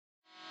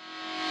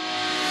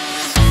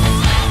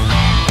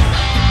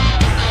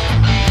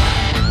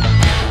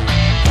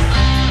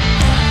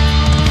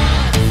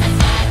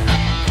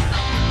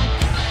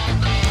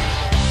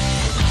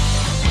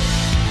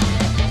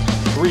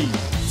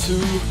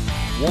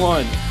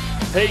1.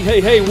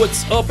 Hey,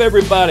 what's up,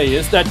 everybody?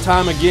 It's that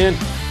time again.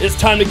 It's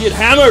time to get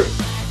hammered.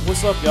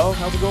 What's up, y'all?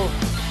 How's it going?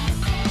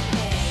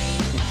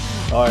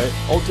 All right,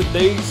 on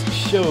today's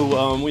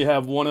show, we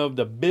have one of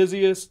the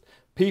busiest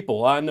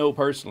people I know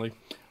personally.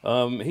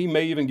 He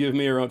may even give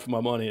me a run for my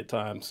money at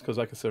times because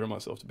I consider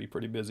myself to be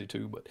pretty busy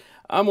too, but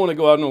I'm going to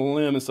go out on a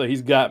limb and say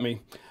he's got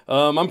me.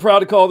 I'm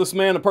proud to call this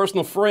man a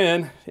personal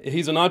friend.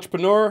 He's an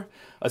entrepreneur,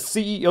 a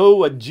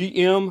CEO, a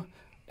GM,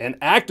 an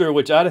actor,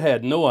 which I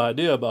had no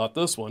idea about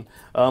this one,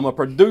 a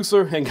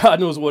producer, and God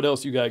knows what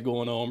else you got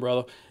going on,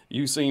 brother.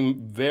 You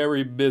seem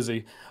very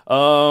busy.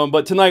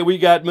 But tonight we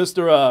got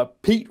Mr.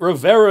 Pete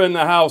Rivera in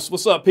the house.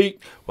 What's up, Pete?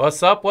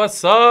 What's up?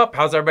 What's up?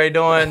 How's everybody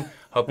doing?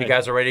 Hope you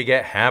guys are ready to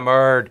get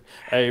hammered.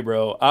 Hey,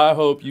 bro, I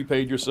hope you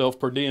paid yourself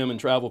per diem and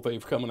travel pay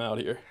for coming out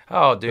here.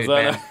 Oh, dude,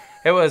 man.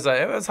 It was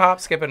hop,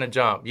 skip, and a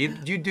jump.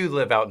 You do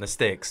live out in the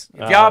sticks.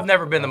 If y'all have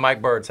never been to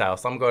Mike Bird's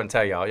house, I'm going to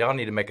tell y'all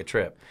need to make a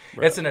trip.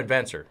 Right. It's an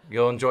adventure.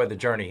 You'll enjoy the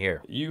journey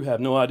here. You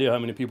have no idea how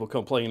many people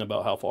complain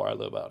about how far I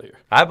live out here.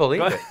 I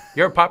believe it.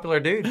 You're a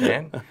popular dude,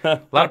 man. A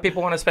lot of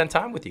people want to spend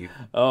time with you.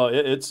 Oh,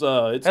 it's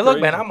Hey, crazy.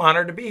 look, man, I'm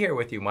honored to be here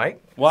with you,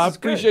 Mike. Well, I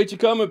appreciate you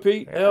coming,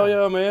 Pete. Yeah. Hell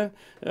yeah, man.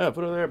 Yeah,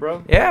 put it there,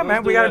 bro. Yeah,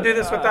 man, we got to do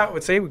this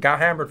without. See, we got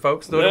hammered,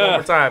 folks. Do it one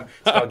more time.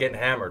 It's called getting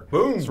hammered.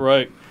 Boom. That's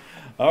right.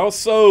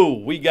 Also,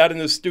 we got in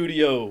the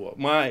studio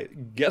my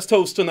guest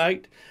host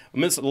tonight,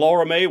 Miss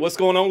Laura May. What's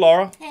going on,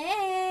 Laura?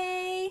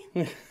 Hey.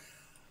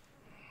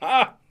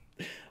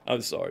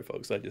 I'm sorry,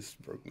 folks. That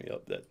just broke me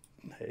up.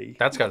 Hey.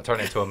 That's going to turn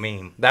into a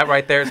meme. That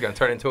right there is going to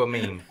turn into a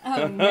meme.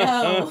 Oh,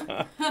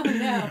 no. Oh,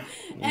 no.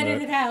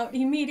 Edit it out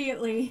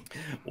immediately.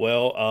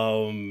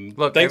 Well,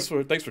 look, thanks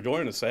for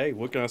joining us. Hey,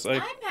 what can I say?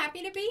 I'm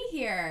happy to be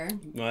here.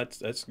 No,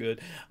 that's good.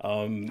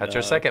 That's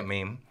your second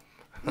meme.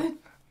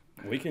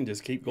 We can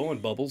just keep going,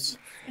 Bubbles.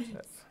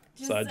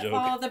 Just Side joke.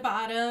 all the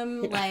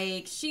bottom,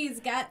 like, she's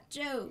got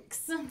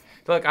jokes.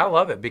 Look, I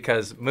love it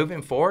because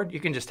moving forward, you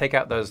can just take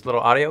out those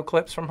little audio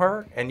clips from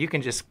her and you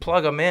can just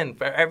plug them in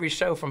for every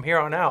show from here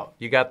on out.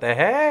 You got the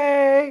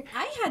hey.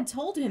 I had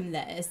told him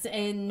this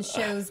in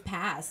shows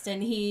past,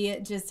 and he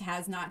just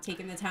has not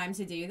taken the time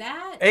to do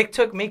that. It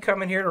took me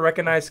coming here to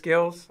recognize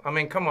skills. I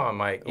mean, come on,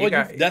 Mike.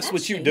 That's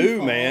what you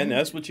do, man.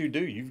 That's what you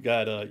do. You've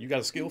got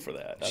a skill for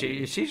that.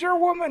 She's your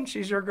woman.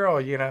 She's your girl,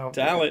 you know.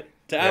 Talent.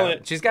 Yeah.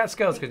 She's got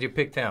skills because you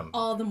picked him.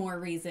 All the more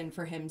reason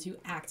for him to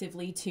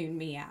actively tune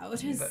me out.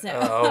 So.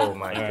 Oh,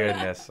 my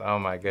goodness. Oh,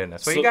 my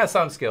goodness. Well, you got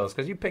some skills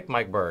because you picked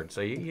Mike Bird.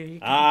 So you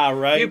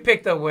right. You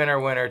picked the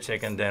winner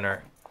chicken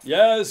dinner.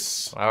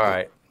 Yes. All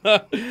right.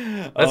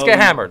 Let's get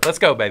hammered. Let's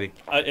go, baby.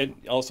 And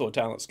also a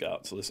talent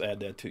scout. So let's add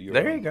that to your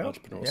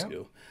entrepreneurial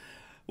skill.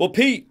 Well,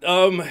 Pete,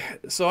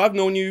 so I've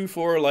known you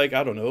for like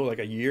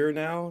a year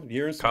now,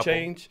 and some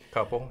change.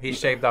 Couple. He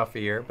shaved off a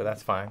year, but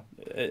that's fine.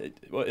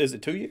 Is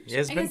it 2 years?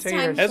 It's been 2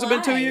 years. Has it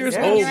been 2 years?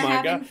 Yeah. Oh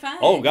my God! Fun.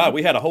 Oh God,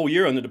 we had a whole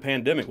year under the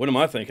pandemic. What am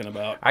I thinking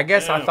about? I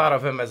guess I thought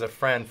of him as a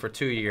friend for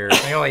 2 years.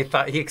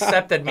 He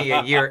accepted me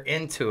a year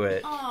into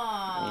it.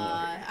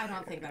 I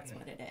don't think that's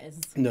what it is.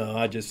 No,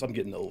 I'm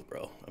getting old,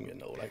 bro. I'm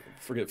getting old. I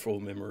forget full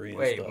memory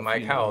and stuff. Wait,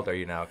 Mike, how old are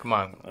you now? Come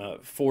on.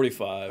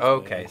 45.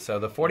 Okay, man. so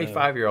the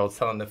 45-year-old's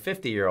telling the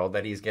 50-year-old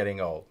that he's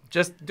getting old.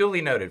 Just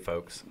duly noted,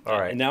 folks. All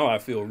right. And now I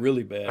feel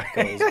really bad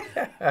because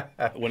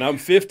when I'm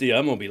 50,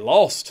 I'm going to be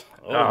lost.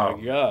 Oh,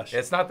 my gosh.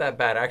 It's not that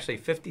bad. Actually,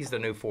 50's the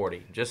new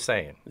 40. Just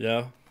saying.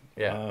 Yeah?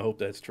 Yeah. I hope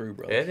that's true,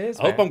 bro. It is,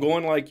 I hope I'm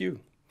going like you.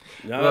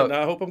 No,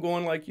 I hope I'm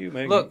going like you,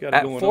 man. Look,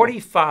 at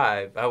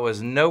 45, I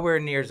was nowhere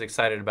near as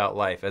excited about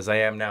life as I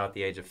am now at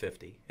the age of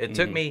 50. It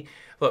took me,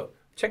 look,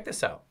 check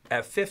this out.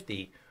 At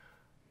 50,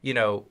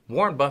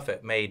 Warren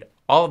Buffett made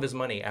all of his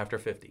money after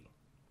 50.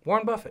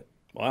 Warren Buffett.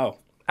 Wow.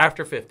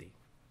 After 50.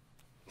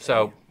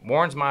 So,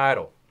 Warren's my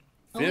idol.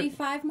 Only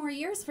 5 more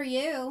years for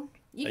you.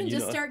 You can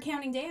just start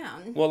counting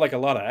down. Well, like a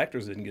lot of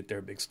actors didn't get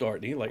their big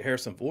start. Like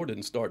Harrison Ford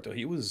didn't start till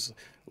he was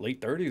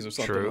late 30s or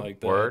something like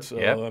that. Word. So,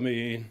 yep. I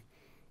mean...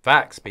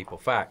 Facts, people.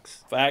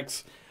 Facts.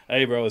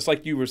 Hey, bro, it's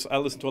like I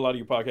listened to a lot of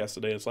your podcasts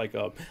today. It's like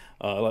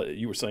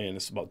you were saying,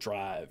 it's about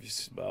drive.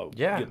 It's about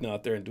getting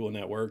out there and doing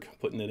that work,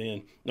 putting it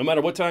in. No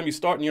matter what time you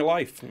start in your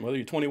life, whether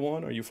you're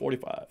 21 or you're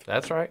 45.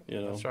 That's right.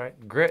 That's right.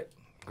 Grit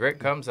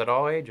comes at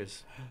all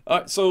ages. All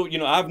right, so,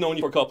 I've known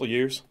you for a couple of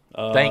years.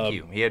 Thank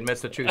you. He admits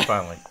the truth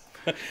finally.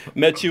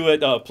 Met you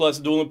at Plus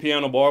Dueling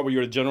Piano Bar where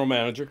you're the general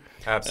manager.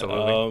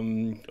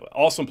 Absolutely.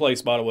 Awesome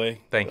place, by the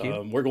way. Thank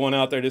you. We're going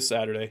out there this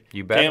Saturday.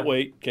 You better.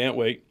 Can't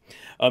wait.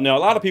 Now, a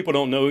lot of people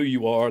don't know who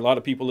you are. A lot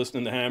of people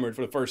listening to Hammered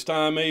for the first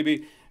time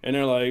maybe, and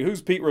they're like,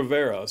 who's Pete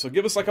Rivera? So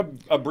give us like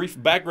a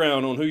brief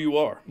background on who you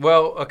are.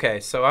 Well, okay,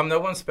 so I'm no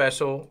one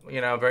special.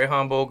 Very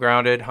humble,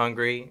 grounded,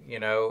 hungry.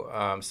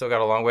 Still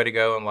got a long way to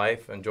go in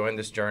life, enjoying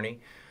this journey.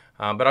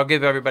 But I'll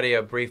give everybody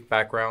a brief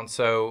background.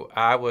 So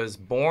I was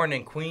born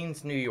in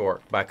Queens, New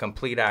York by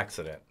complete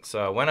accident.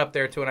 So I went up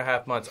there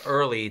 2.5 months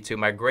early to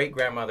my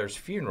great-grandmother's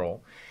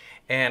funeral.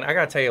 And I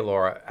got to tell you,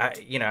 Laura, I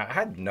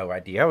had no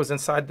idea. I was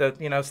inside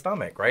the,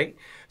 stomach, right?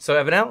 So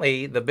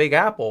evidently the Big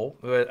Apple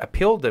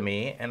appealed to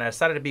me, and I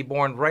decided to be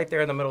born right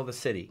there in the middle of the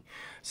city.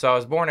 So I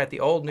was born at the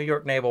old New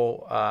York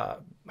Naval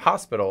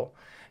hospital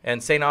in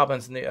St.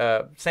 Albans, New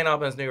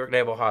York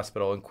Naval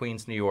Hospital in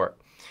Queens, New York.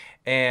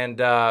 And,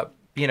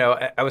 you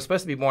know, I was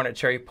supposed to be born at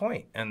Cherry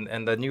Point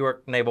and the New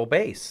York Naval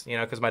Base, you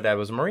know, because my dad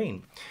was a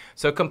Marine.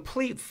 So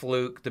complete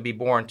fluke to be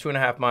born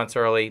 2.5 months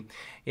early.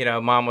 You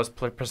know, mom was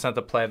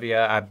placenta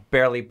previa. I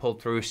barely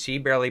pulled through. She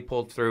barely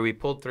pulled through. We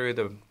pulled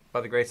through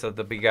by the grace of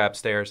the big guy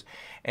upstairs.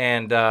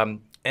 And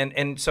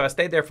so I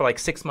stayed there for like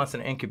 6 months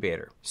in an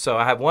incubator. So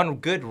I have one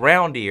good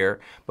round ear,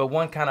 but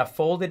one kind of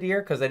folded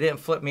ear because they didn't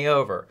flip me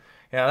over.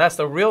 You know, that's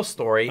the real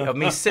story of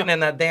me sitting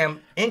in that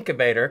damn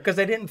incubator because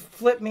they didn't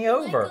flip me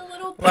over.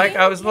 Like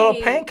I was a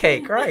little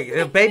pancake, right?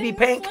 A baby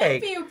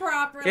pancake. Flip you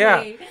properly.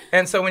 Yeah.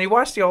 And so when you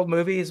watch the old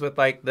movies with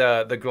like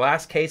the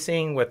glass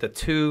casing with the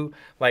two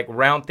like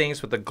round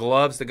things with the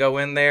gloves to go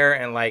in there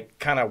and like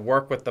kind of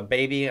work with the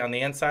baby on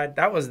the inside,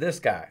 that was this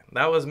guy.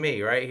 That was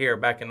me right here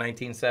back in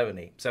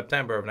 1970,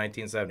 September of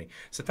 1970.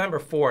 September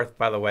 4th,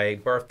 by the way,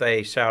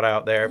 birthday shout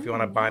out there if you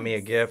want to buy me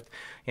a gift.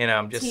 You know,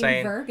 I'm just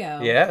saying. Team Virgo.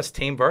 Yes,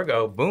 Team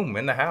Virgo. Boom,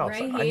 in the house.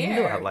 Right I here.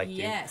 knew I liked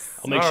you. Yes.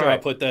 I'll make sure I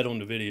put that on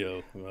the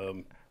video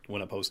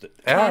when I post it.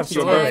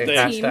 Absolutely.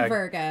 Team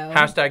Virgo.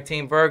 Hashtag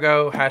Team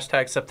Virgo.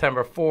 Hashtag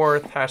September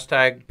 4th.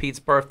 Hashtag Pete's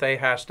birthday.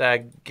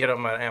 Hashtag get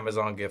him an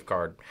Amazon gift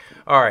card.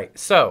 All right.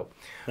 So,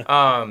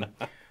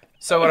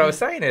 so what I was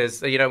saying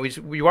is, you know,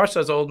 we watched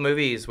those old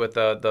movies with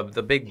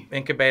the big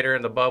incubator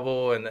and the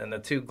bubble and the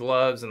two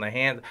gloves and the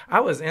hand. I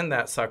was in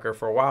that sucker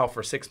for a while,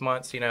 for 6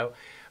 months, you know,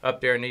 up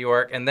there in New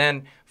York. And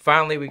then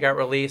finally we got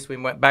released. We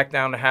went back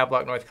down to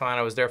Havelock, North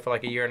Carolina. I was there for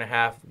like a year and a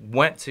half.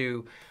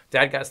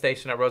 Dad got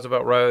stationed at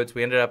Roosevelt Roads.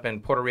 We ended up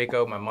in Puerto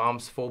Rico. My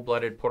mom's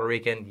full-blooded Puerto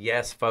Rican.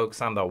 Yes,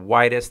 folks, I'm the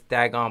whitest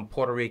daggone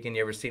Puerto Rican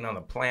you ever seen on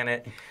the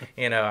planet.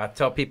 You know, I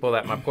tell people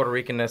that my Puerto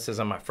Ricanness is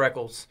in my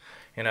freckles.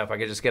 You know, if I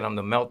could just get them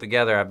to melt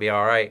together, I'd be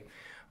all right.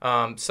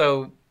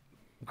 So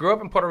grew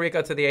up in Puerto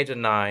Rico to the age of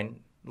 9.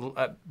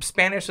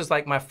 Spanish is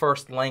like my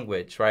first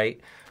language,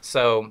 right?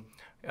 So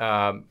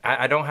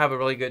I don't have a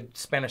really good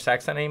Spanish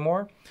accent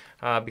anymore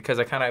because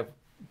I kind of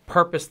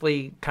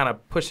purposely kind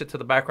of push it to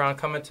the background.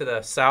 Coming to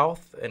the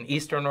South and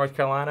Eastern North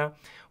Carolina,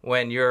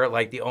 when you're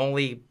like the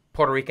only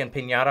Puerto Rican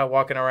piñata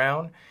walking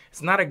around,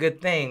 it's not a good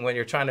thing when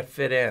you're trying to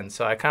fit in.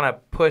 So I kind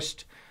of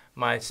pushed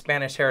my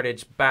Spanish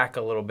heritage back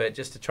a little bit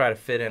just to try to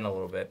fit in a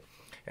little bit.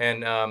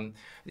 And,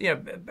 you know,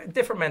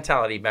 different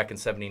mentality back in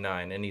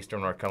 '79 in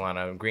Eastern North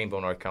Carolina,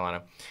 Greenville, North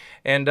Carolina.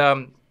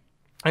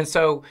 And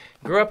so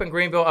grew up in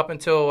Greenville up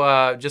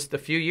until just a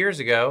few years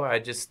ago. I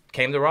just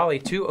came to Raleigh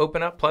to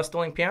open up Plus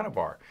Dealing Piano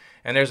Bar.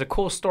 And there's a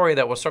cool story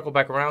that we'll circle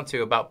back around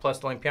to about Plus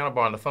Dealing Piano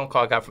Bar and the phone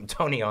call I got from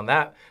Tony on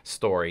that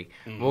story.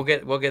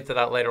 Mm-hmm. We'll get to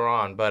that later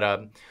on.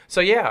 But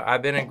so yeah,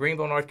 I've been in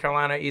Greenville, North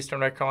Carolina, Eastern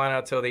North Carolina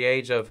until the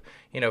age of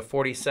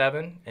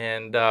 47,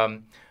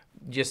 and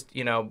just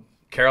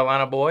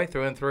Carolina boy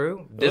through and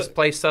through,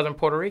 displaced Southern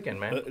Puerto Rican,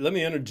 man. Let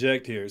me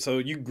interject here. So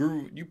you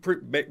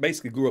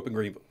basically grew up in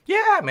Greenville.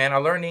 Yeah, man. I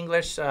learned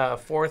English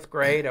 4th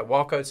grade at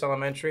Walcoats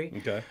Elementary.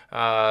 Okay.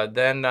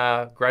 Then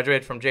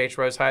graduated from J.H.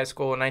 Rose High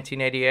School in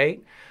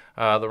 1988.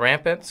 The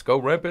Rampants, go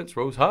Rampants,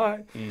 Rose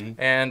High. Mm-hmm.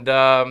 And,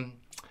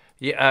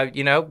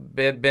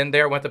 been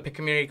there, went to Pitt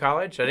Community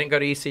College. I didn't go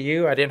to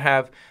ECU. I didn't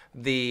have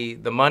the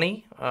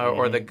money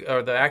or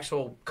the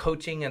actual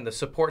coaching and the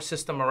support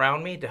system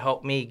around me to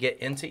help me get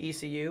into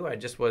ECU. I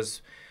just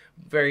was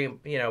very,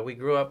 we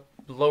grew up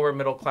lower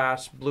middle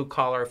class, blue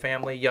collar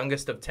family,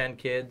 youngest of 10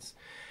 kids,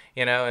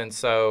 and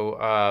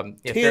so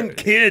 10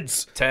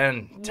 kids.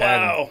 10.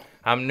 Wow.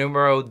 I'm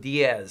numero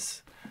 10.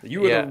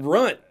 You were the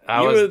runt.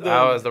 I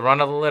was the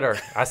run of the litter.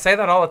 I say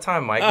that all the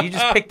time, Mike. You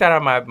just picked that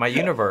out of my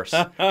universe.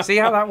 See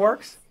how that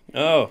works?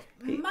 Oh.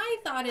 My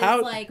thought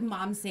is like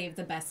mom saved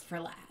the best for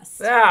last.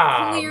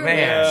 Ah, Clearly,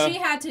 man. she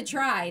had to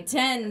try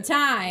 10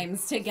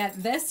 times to get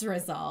this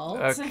result.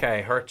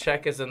 Okay, her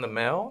check is in the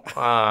mail.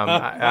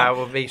 I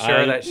will be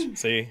sure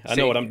that. I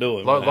know what I'm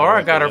doing.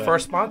 Laura got her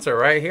first sponsor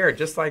right here,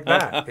 just like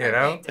that.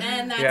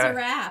 And that's a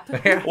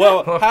wrap.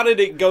 Well, how did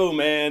it go,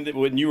 man?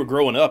 When you were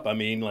growing up, I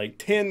mean, like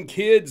 10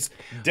 kids,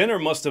 dinner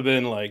must have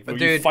been like, were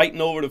you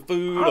fighting over the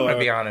food? I'm gonna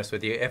be honest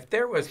with you. If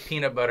there was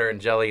peanut butter and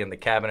jelly in the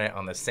cabinet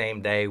on the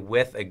same day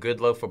with a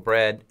good loaf of bread,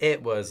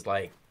 it was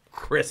like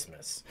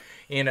Christmas.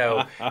 You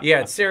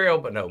had cereal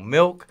but no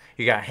milk.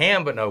 You got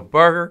ham but no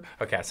burger.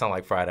 Okay, I sound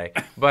like Friday.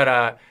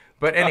 But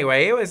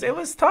anyway, it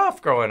was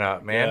tough growing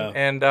up, man.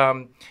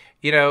 Yeah.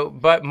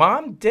 And but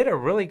mom did a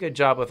really good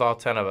job with all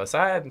 10 of us.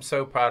 I am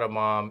so proud of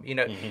mom.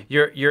 Mm-hmm.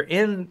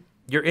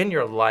 You're in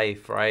your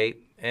life, right?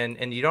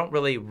 And you don't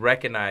really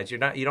recognize, you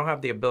don't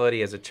have the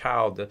ability as a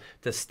child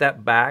to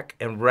step back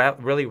and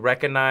really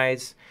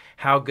recognize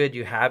how good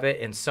you have it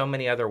in so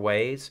many other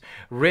ways.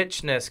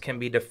 Richness can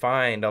be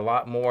defined a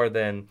lot more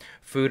than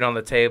food on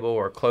the table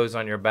or clothes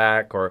on your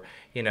back or,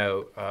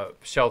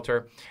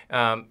 shelter.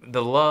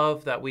 The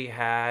love that we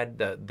had,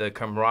 the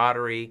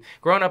camaraderie.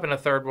 Growing up in a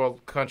third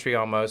world country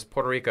almost,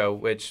 Puerto Rico,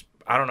 which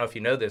I don't know if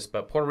you know this,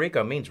 but Puerto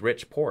Rico means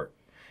rich port.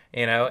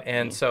 you know.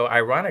 And so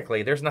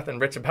ironically, there's nothing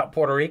rich about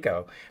Puerto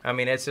Rico. I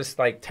mean, it's just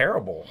like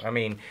terrible. I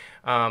mean,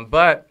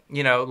 but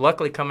you know,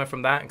 luckily coming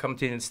from that and coming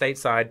to the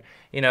stateside,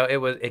 you know,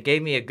 it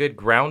gave me a good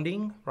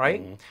grounding,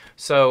 right?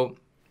 So,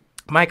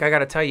 Mike, I got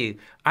to tell you,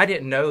 I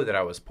didn't know that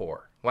I was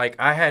poor. Like,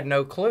 I had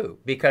no clue,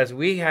 because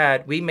we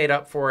made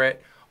up for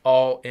it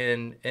all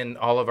in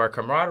all of our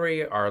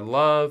camaraderie, our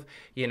love,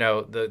 you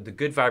know, the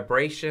good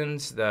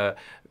vibrations,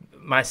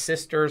 my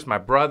sisters, my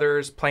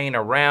brothers playing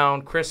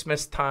around,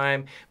 Christmas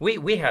time.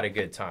 We had a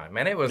good time,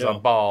 and it was a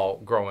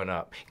ball growing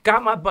up.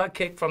 Got my butt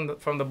kicked from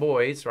the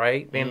boys,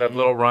 right? Being the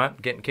little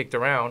runt, getting kicked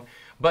around.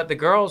 But the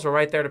girls were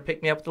right there to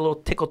pick me up with the little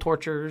tickle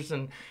tortures,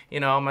 and you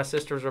know, my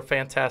sisters were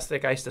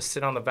fantastic. I used to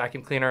sit on the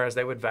vacuum cleaner as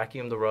they would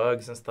vacuum the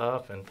rugs and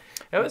stuff, and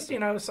it was, you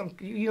know,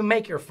 you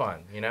make your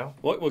fun, you know.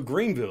 Well,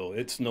 Greenville,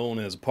 it's known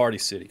as a party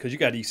city because you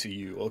got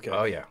ECU. Okay.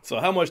 Oh yeah. So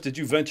how much did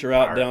you venture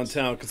out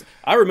downtown? Because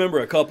I remember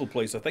a couple of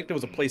places. I think there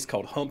was a place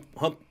called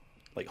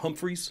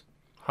Humphreys.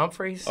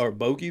 Humphreys? Or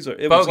Bogies? Or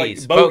it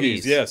Bogies. Was like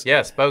Bogies, yes.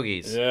 Yes,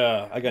 Bogies.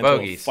 Yeah, I got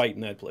into a fight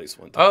in that place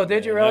one time. Oh,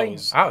 did you really?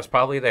 I was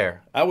probably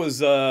there. I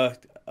was, oh,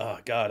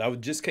 God, I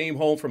just came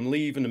home from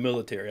leaving the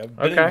military. I've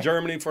been in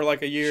Germany for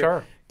like a year.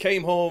 Sure.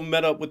 Came home,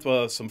 met up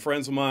with some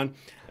friends of mine,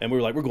 and we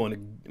were like, we're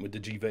going with the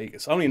G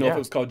Vegas. I don't even know if it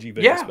was called G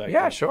Vegas back then.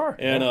 Yeah, sure.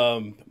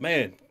 And,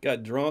 man,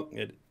 got drunk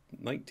at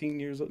 19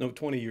 years old. No,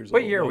 20 years old.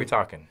 What year are we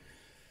talking?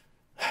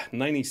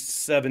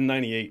 97,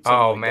 98.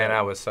 Oh, man,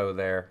 I was so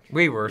there.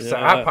 We were so,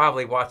 I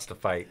probably watched the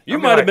fight. You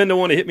might have been the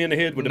one that hit me in the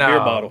head with a beer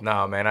bottle.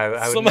 No, man,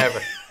 I would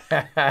never.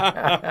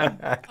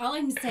 All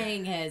I'm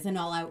saying is an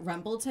all-out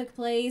rumble took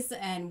place,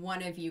 and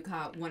one of you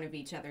caught one of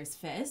each other's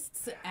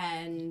fists,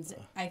 and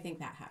I think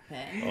that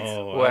happened.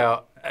 Oh,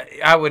 well,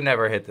 I would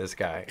never hit this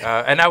guy,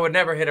 and I would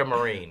never hit a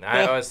Marine.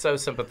 I was so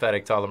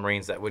sympathetic to all the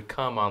Marines that would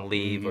come on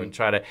leave and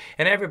try to,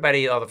 and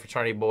everybody, all the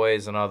fraternity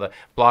boys and all the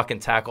block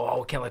and tackle, oh,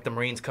 we can't let the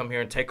Marines come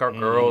here and take our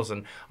girls,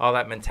 and all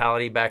that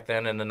mentality back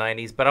then in the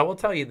 90s. But I will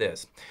tell you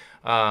this,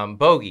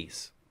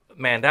 Bogies,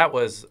 man, that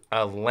was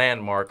a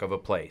landmark of a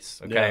place,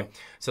 okay? Yeah.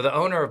 So the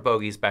owner of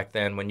Bogies back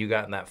then, when you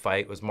got in that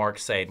fight, was Mark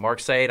Sade. Mark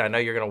Sade, I know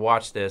you're going to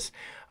watch this,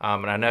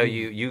 and I know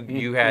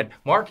you had...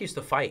 Mark used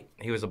to fight.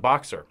 He was a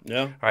boxer.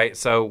 Yeah. Right?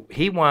 So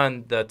he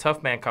won the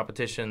Tough Man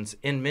competitions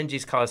in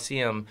Minji's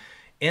Coliseum,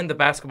 in the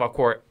basketball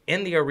court,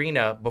 in the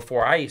arena,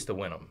 before I used to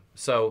win them.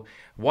 So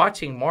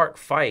watching Mark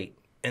fight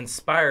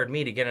inspired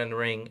me to get in the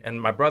ring, and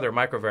my brother,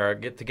 Mike Rivera,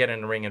 get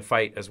in the ring and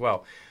fight as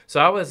well. So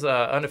I was an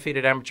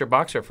undefeated amateur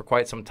boxer for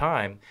quite some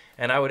time,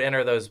 and I would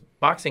enter those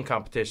boxing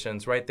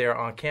competitions right there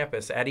on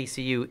campus at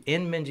ECU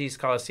in Minji's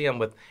Coliseum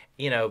with,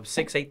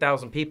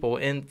 8,000 people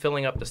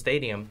filling up the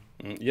stadium.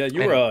 Yeah,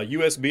 you were a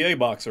USBA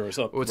boxer or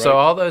something, right? So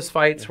all those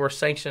fights were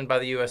sanctioned by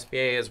the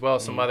USBA, as well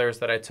as some others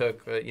that I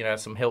took,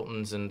 some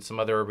Hiltons and some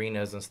other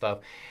arenas and stuff.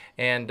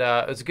 And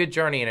it was a good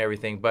journey and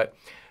everything, but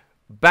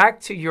back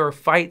to your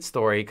fight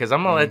story, because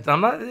I'm not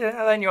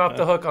letting you off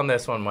the hook on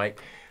this one,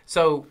 Mike.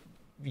 So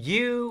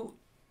you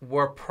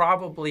were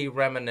probably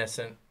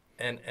reminiscent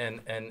and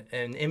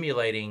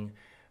emulating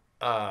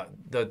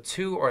the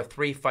 2 or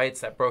 3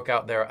 fights that broke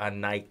out there a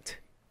night.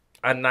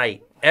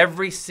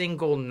 Every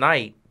single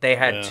night they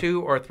had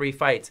 2 or 3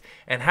 fights,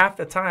 and half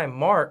the time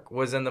Mark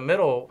was in the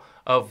middle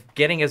of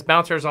getting his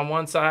bouncers on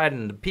one side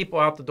and the people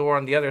out the door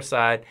on the other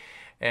side.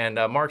 And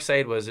Mark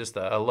Sade was just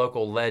a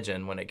local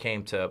legend when it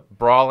came to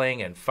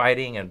brawling and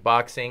fighting and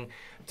boxing.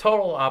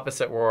 Total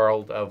opposite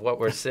world of what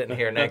we're sitting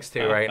here next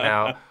to right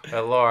now.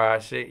 Laura,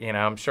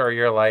 I'm sure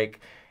you're like,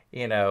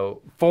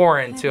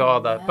 foreign to all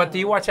the... But do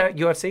you watch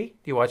UFC?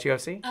 Do you watch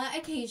UFC?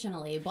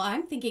 Occasionally. Well,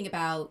 I'm thinking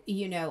about,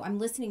 I'm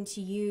listening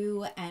to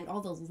you and all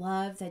the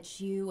love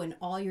that you and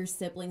all your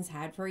siblings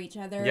had for each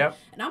other. Yep.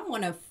 And I'm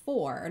one of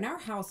 4, and our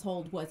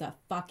household was a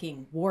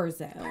fucking war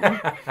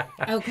zone.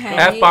 Okay?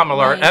 F-bomb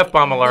alert.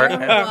 F-bomb alert.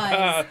 There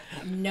was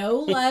no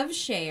love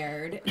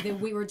shared.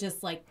 We were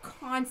just like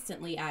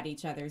constantly at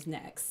each other's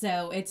necks.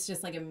 So it's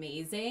just like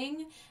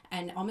amazing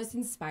and almost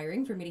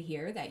inspiring for me to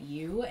hear that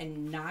you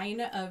and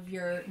 9 of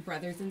your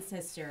brothers and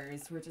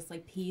sisters were just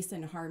like peace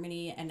and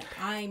harmony. And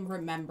I'm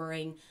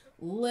remembering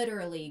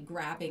literally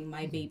grabbing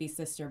my baby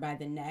sister by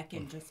the neck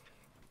and just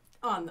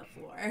on the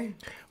floor.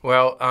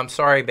 Well, I'm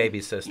sorry, baby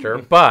sister,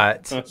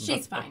 but...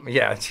 She's fine.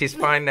 Yeah, she's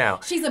fine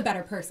now. She's a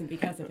better person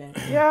because of it.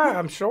 Yeah,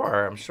 I'm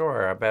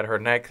sure. I bet her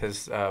neck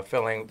is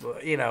feeling,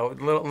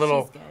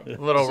 little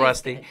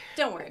rusty. Good.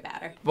 Don't worry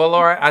about her. Well,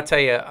 Laura, I tell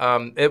you,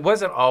 it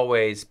wasn't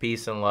always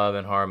peace and love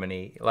and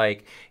harmony.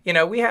 Like,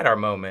 we had our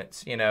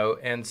moments,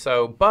 and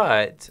so,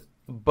 but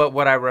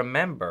what I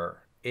remember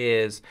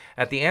is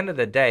at the end of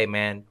the day,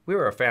 man, we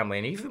were a family,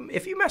 and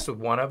if you mess with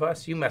one of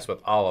us, you mess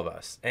with all of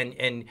us.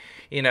 And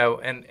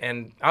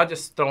I'll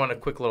just throw in a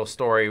quick little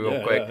story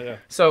real quick. Yeah.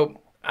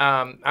 So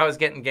I was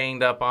getting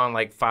ganged up on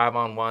like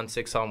 5-on-1,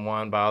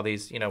 6-on-1 by all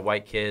these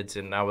white kids,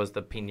 and I was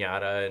the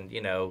piñata, and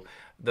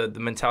the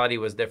mentality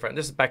was different.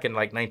 This is back in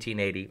like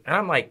 1980, and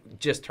I'm like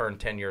just turned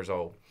 10 years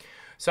old.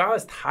 So I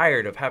was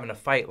tired of having to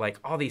fight like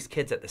all these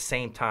kids at the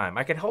same time.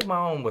 I could hold my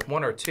own with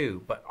 1 or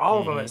 2, but all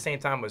of them at the same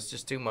time was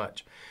just too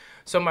much.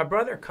 So my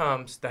brother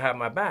comes to have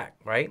my back,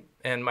 right?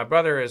 And my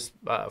brother is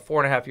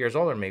 4.5 years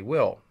older than me,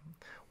 Wilma.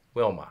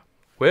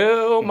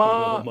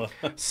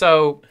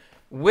 So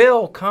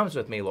Will comes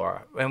with me,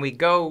 Laura, and we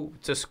go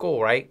to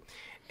school, right?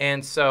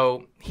 And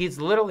so he's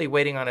literally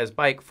waiting on his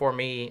bike for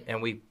me,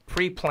 and we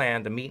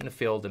pre-planned to meet in the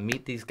field to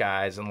meet these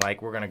guys, and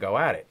like we're going to go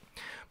at it.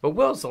 But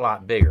Will's a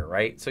lot bigger,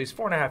 right? So he's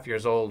 4.5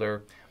 years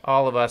older.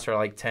 All of us are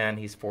like 10.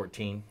 He's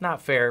 14.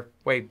 Not fair.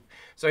 Wait.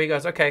 So he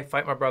goes, okay,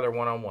 fight my brother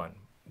one-on-one,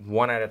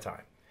 one at a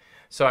time.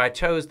 So I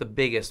chose the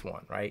biggest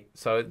one, right?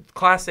 So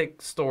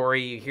classic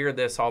story. You hear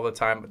this all the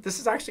time, but this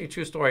is actually a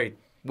true story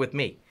with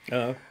me.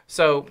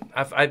 So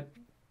I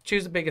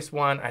choose the biggest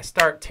one. I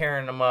start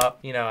tearing them up.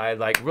 You know, I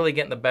like really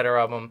getting the better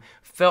of them.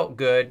 Felt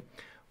good.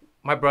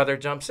 My brother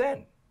jumps in.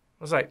 I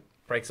was like,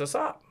 breaks us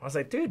up. I was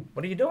like, dude,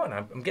 what are you doing?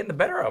 I'm getting the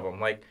better of him.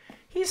 Like,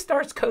 he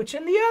starts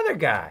coaching the other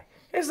guy.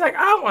 It's like,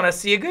 I want to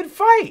see a good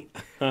fight,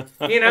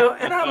 you know?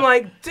 And I'm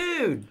like,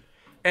 dude.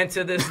 And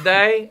to this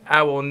day,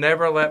 I will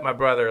never let my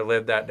brother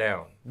live that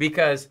down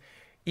because,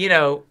 you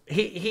know,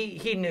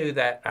 he knew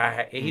that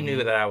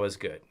knew that I was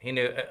good. He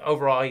knew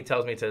overall. He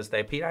tells me to this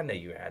day, Pete, I knew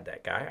you had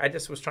that guy. I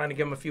just was trying to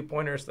give him a few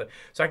pointers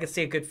so I could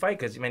see a good fight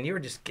because, man, you were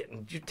just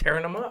you're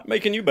tearing him up,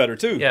 making you better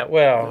too. Yeah,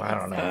 well, I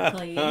don't know.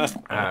 Exactly.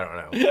 I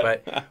don't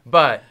know,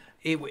 but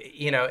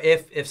you know,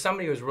 if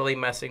somebody was really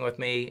messing with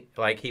me,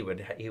 like he would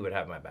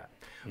have my back.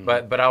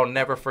 But I'll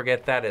never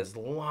forget that as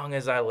long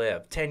as I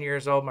live. 10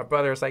 years old, my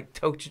brother is like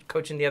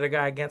coaching the other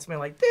guy against me. I'm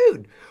like,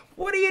 dude,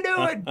 what are you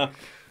doing?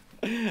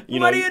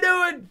 What are you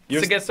doing?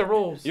 It's against the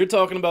rules. You're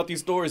talking about these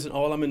stories, and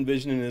all I'm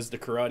envisioning is the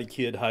Karate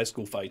Kid high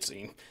school fight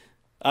scene.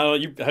 I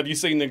don't know. Have you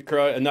seen not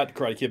the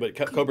Karate Kid, but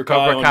Cobra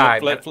Kai on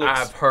Netflix?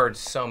 I've heard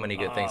so many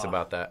good things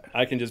about that.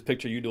 I can just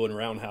picture you doing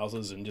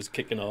roundhouses and just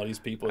kicking all these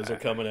people as they're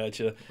coming at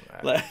you.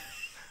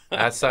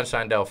 That's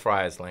Sunshine Del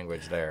Fry's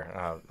language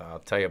there. I'll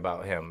tell you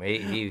about him.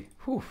 I'm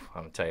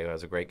gonna tell you, he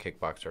was a great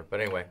kickboxer.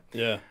 But anyway.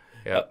 Yeah.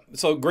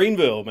 So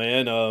Greenville,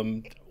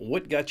 man,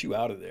 what got you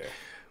out of there?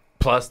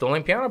 Plus the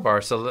Olympiana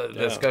bar. So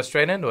let's go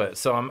straight into it.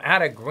 So I'm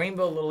at a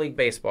Greenville Little League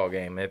baseball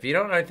game. If you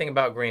don't know anything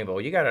about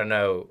Greenville, you got to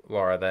know,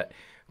 Laura, that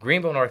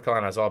Greenville, North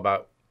Carolina is all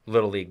about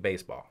Little League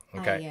baseball.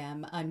 Okay. I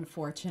am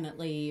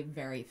unfortunately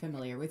very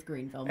familiar with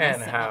Greenville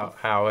myself. And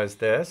how is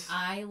this?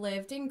 I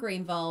lived in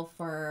Greenville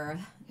for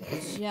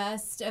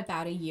just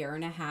about a year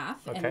and a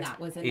half, and that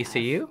was enough.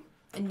 ECU?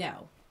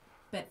 No,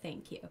 but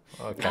thank you.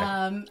 Okay.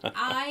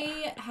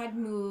 I had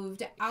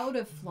moved out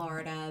of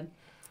Florida,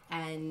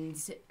 and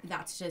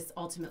that's just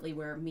ultimately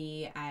where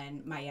me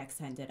and my ex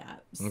ended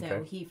up.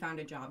 So he found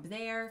a job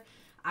there.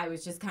 I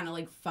was just kind of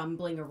like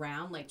fumbling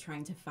around, like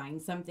trying to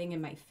find something in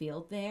my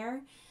field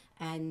there.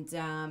 And,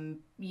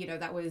 you know,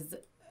 that was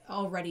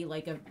already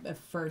like a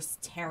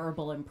first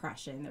terrible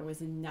impression. There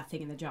was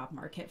nothing in the job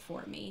market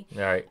for me.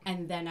 Right.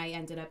 And then I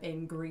ended up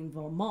in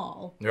Greenville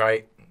Mall.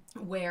 Right.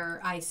 Where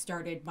I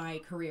started my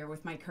career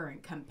with my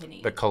current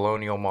company. The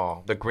Colonial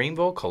Mall. The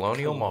Greenville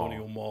Colonial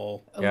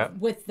Mall. Yeah.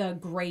 With the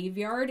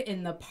graveyard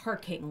in the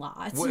parking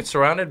lot. It's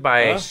surrounded by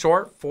a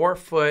short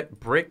 4-foot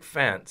brick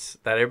fence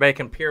that everybody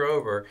can peer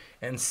over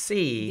and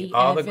see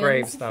all the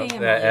gravestones.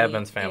 The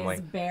Evans family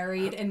is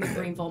buried in the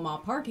Greenville Mall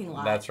parking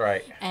lot. That's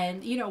right.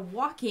 And, you know,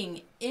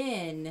 walking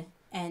in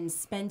and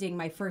spending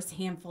my first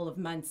handful of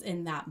months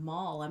in that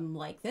mall, I'm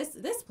like, this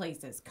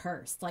place is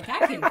cursed. Like,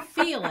 I can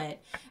feel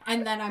it.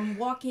 And then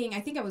I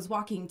think I was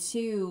walking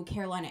to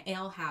Carolina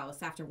Ale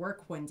House after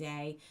work one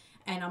day,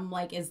 and I'm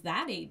like, is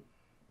that a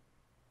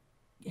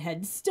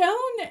headstone?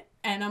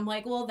 And I'm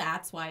like, well,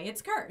 that's why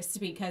it's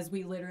cursed, because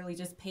we literally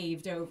just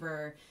paved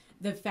over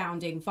the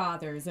founding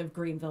fathers of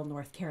Greenville,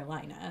 North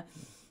Carolina.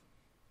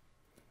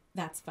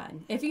 That's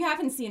fun. If you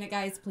haven't seen it,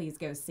 guys, please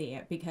go see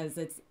it, because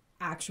it's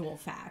actual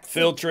facts.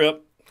 Field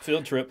trip.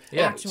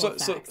 Yeah.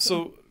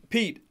 So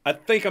Pete, I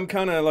think I'm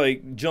kind of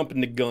like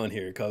jumping the gun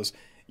here because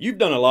you've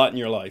done a lot in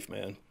your life,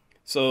 man.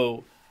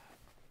 So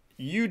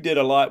you did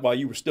a lot while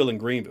you were still in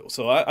Greenville.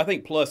 So I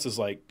think plus is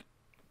like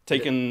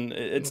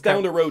it's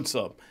down the road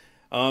some.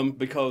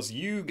 Because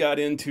you got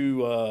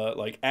into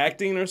like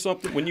acting or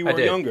something when you were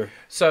younger.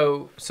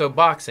 So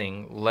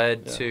boxing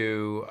led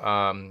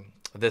to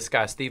this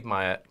guy Steve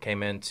Myatt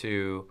came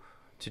into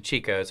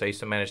Chico's. I used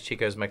to manage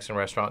Chico's Mexican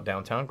restaurant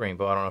downtown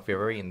Greenville. I don't know if you've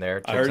ever eaten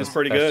there. I heard it's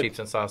pretty good. Chips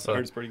and salsa. I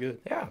heard it's pretty good.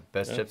 Yeah,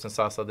 best chips and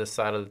salsa this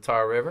side of the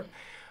Tar River.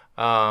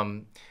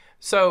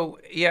 So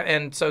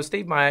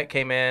Steve Myatt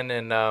came in,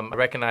 and I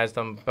recognized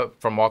him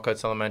from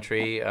Walcoats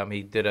Elementary.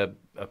 He did a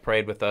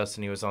parade with us,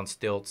 and he was on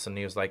stilts, and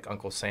he was like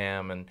Uncle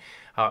Sam, and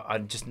I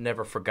just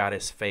never forgot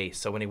his face.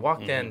 So when he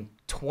walked in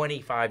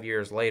 25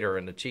 years later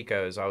into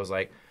Chico's, I was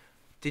like,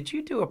 did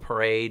you do a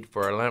parade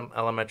for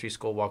elementary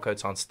school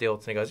Walcoats on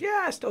stilts? And he goes,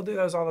 yeah, I still do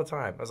those all the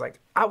time. I was like,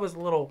 I was a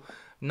little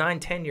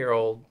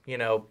 9-10-year-old, you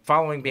know,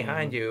 following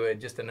behind you, and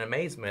just in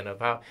amazement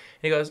of how. And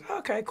he goes,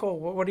 okay, cool.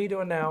 Well, what are you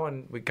doing now?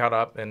 And we caught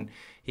up, and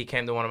he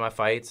came to one of my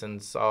fights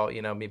and saw,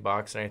 you know, me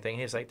box and everything.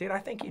 He's like, dude, I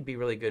think you'd be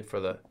really good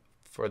for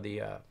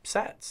the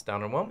sets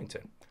down in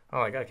Wilmington. I'm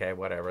like, okay,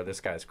 whatever.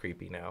 This guy's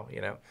creepy now,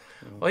 you know.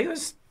 Well, he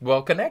was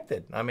well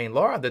connected. I mean,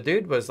 Laura, the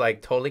dude was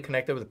like totally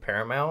connected with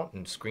Paramount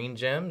and Screen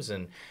Gems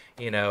and,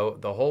 you know,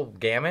 the whole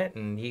gamut.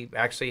 And he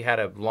actually had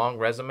a long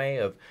resume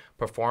of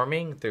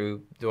performing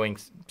through doing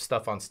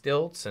stuff on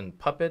stilts and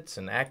puppets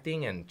and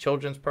acting and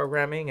children's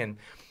programming. And,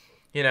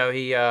 you know,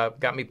 he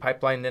got me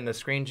pipelined into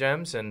Screen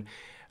Gems, and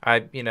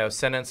I, you know,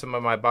 sent in some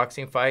of my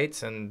boxing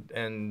fights,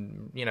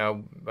 and you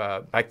know,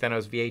 back then it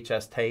was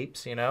VHS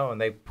tapes, you know, and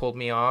they pulled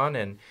me on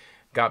and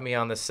got me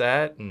on the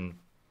set. And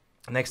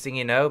next thing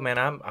you know, man,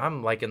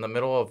 I'm like in the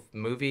middle of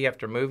movie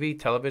after movie,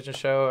 television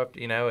show,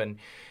 you know,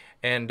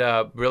 and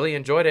really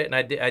enjoyed it. And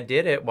I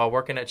did it while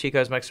working at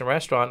Chico's Mexican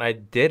Restaurant. I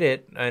did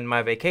it in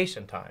my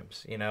vacation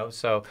times, you know,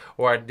 so,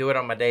 or I'd do it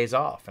on my days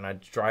off, and I'd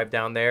drive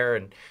down there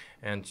and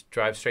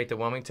drive straight to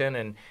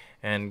Wilmington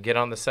and get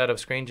on the set of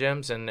Screen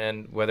Gems,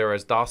 and whether it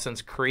was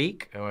Dawson's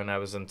Creek, when I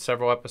was in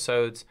several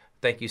episodes.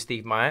 Thank you,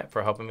 Steve Myatt,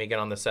 for helping me get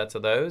on the sets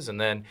of those.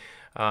 And then,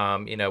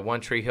 you know,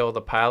 One Tree Hill,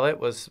 the pilot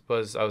was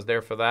I was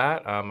there for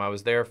that. I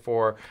was there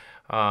for,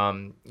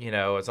 you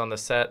know, I was on the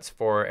sets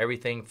for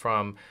everything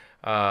from,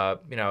 you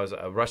know, I was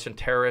a Russian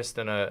terrorist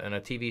in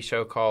a TV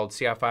show called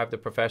CI5 The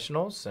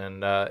Professionals.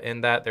 And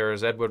in that, there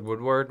was Edward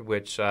Woodward,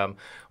 which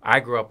I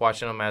grew up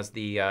watching him as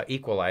the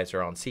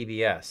Equalizer on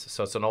CBS.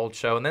 So it's an old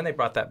show. And then they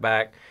brought that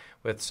back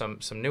with some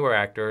newer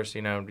actors.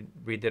 You know,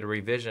 we did a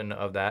revision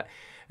of that.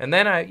 And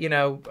then I, you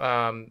know,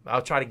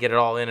 I'll try to get it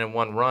all in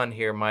one run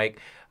here, Mike.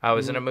 I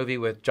was in a movie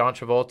with John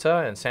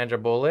Travolta and Sandra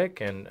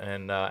Bullock and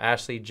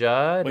Ashley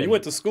Judd. Well, you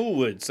went to school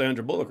with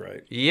Sandra Bullock,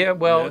 right? Yeah,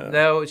 well,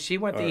 no, she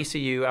went to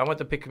ECU. I went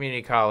to Pitt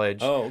Community College.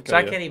 Oh, okay. So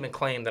I can't even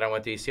claim that I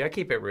went to ECU. I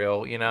keep it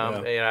real, you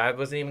know. Yeah. I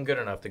wasn't even good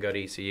enough to go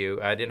to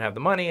ECU. I didn't have the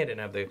money. I didn't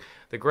have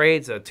the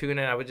grades, the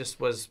tuning. I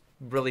was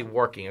really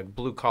working, a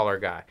blue-collar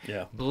guy.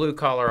 Yeah.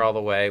 Blue-collar all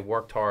the way,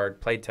 worked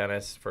hard, played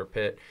tennis for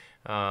Pitt.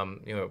 You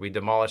know, we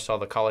demolished all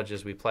the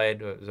colleges we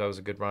played. That was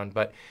a good run.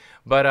 But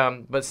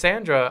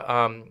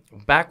Sandra,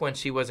 back when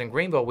she was in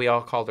Greenville, we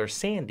all called her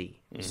Sandy.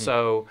 Mm-hmm.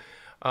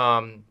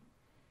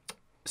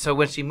 So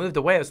when she moved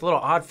away, it was a little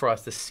odd for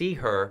us to see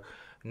her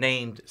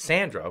named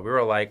Sandra. We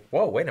were like,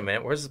 whoa, wait a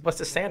minute, what's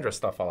the Sandra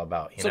stuff all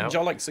about? You know? Did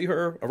y'all like see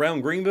her around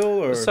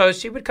Greenville? Or? So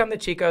she would come to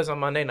Chico's on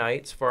Monday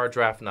nights for our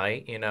draft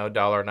night, you know,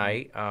 dollar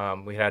night.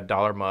 We had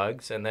dollar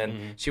mugs. And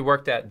then she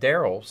worked at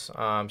Daryl's.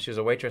 She was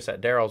a waitress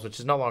at Daryl's, which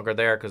is no longer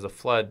there because the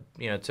flood,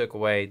 you know, took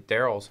away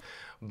Daryl's.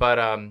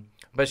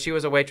 But she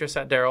was a waitress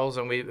at Daryl's,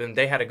 and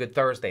they had a good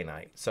Thursday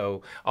night.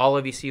 So all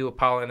of ECU would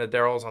pile into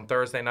Daryl's on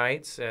Thursday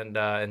nights, and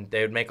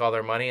they would make all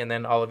their money, and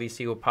then all of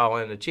ECU would pile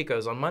into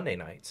Chico's on Monday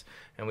nights,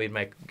 and we'd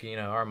make, you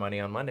know, our money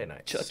on Monday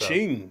nights.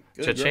 Cha-ching.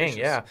 So, cha-ching,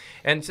 yeah.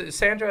 And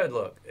Sandra,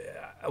 look,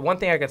 one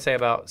thing I can say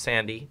about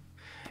Sandy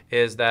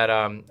is that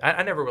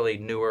I never really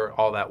knew her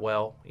all that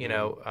well. You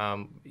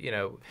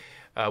know,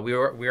 we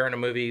were in a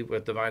movie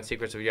with Divine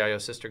Secrets of Yayo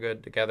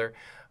Sisterhood together.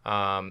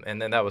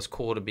 And then that was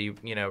cool to be,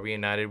 you know,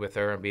 reunited with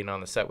her and being on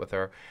the set with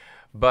her.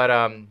 But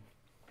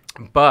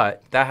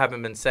that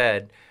having been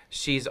said,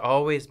 she's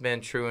always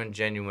been true and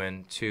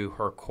genuine to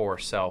her core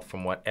self,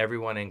 from what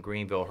everyone in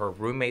Greenville, her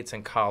roommates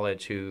in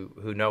college who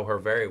know her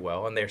very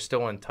well, and they're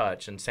still in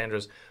touch. And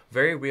Sandra's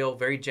very real,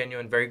 very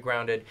genuine, very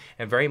grounded,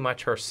 and very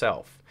much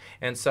herself.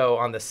 And so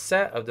on the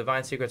set of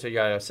Divine Secrets of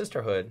Yayo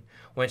Sisterhood,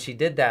 when she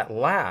did that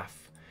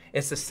laugh,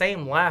 it's the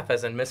same laugh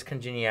as in Miss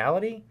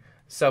Congeniality.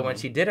 So when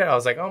she did it, I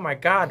was like, oh, my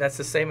God, that's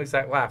the same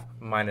exact laugh,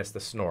 minus the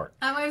snort.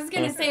 I was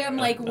going to say, I'm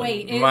like,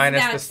 wait, is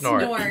minus that the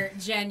snort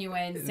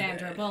genuine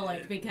Sandra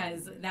Bullock?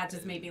 Because that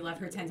just maybe love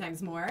her 10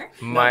 times more.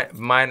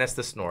 Minus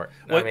the snort.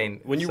 I mean,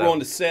 when you were on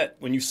the set,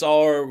 when you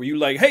saw her, were you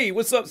like, hey,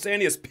 what's up,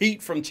 Sandy? It's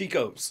Pete from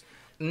Chico's.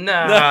 No.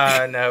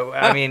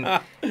 I mean,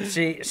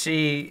 she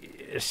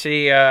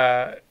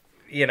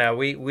you know,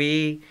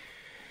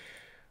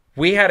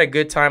 we had a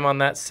good time on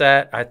that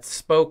set. I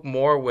spoke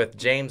more with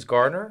James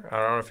Garner. I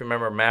don't know if you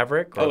remember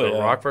Maverick or the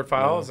Rockford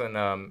Files.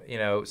 Yeah. And, you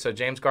know, so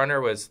James Garner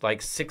was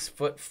like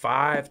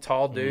 6'5",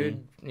 tall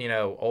dude, you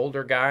know,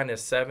 older guy in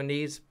his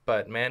 70s.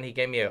 But, man, he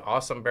gave me an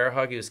awesome bear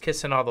hug. He was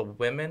kissing all the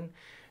women.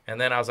 And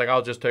then I was like,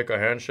 I'll just take a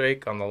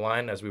handshake on the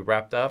line as we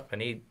wrapped up.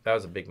 And that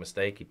was a big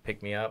mistake. He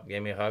picked me up,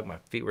 gave me a hug. My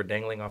feet were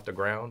dangling off the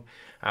ground.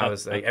 I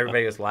was like,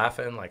 everybody was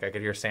laughing. Like, I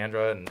could hear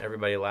Sandra and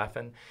everybody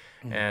laughing.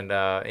 And,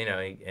 you know,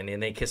 and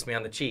then they kissed me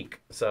on the cheek.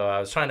 So I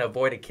was trying to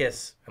avoid a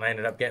kiss, and I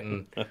ended up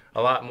getting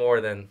a lot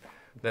more than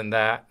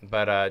that.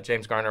 But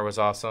James Garner was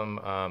awesome.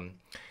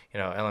 You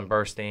know, Ellen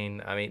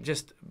Burstyn. I mean,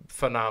 just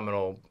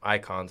phenomenal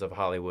icons of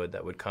Hollywood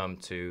that would come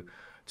to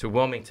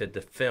Wilmington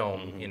to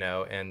film, you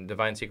know. And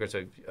Divine Secrets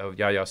of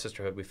Yayo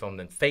Sisterhood, we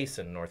filmed in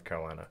Faison, North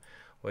Carolina,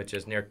 which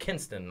is near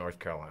Kinston, North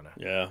Carolina.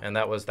 Yeah. And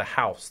that was the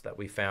house that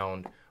we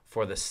found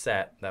for the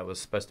set that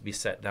was supposed to be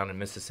set down in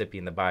Mississippi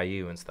in the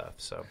bayou and stuff.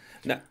 So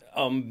now,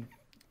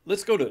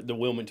 let's go to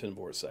Wilmington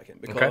for a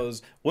second,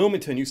 because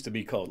Wilmington used to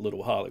be called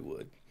Little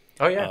Hollywood.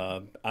 Oh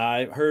yeah,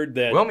 I heard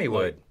that.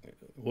 Wilmywood.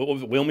 What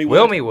was it?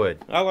 Wilmywood. Wilmywood.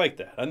 I like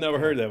that. I never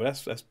heard that.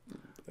 But that's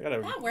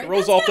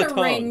rolls off the tongue.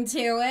 Ring to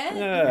it.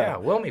 Yeah,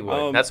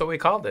 Wilmywood. That's what we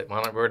called it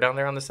when we were down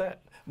there on the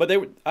set. But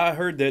I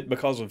heard that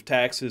because of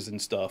taxes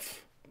and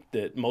stuff,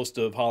 that most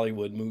of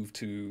Hollywood moved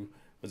to,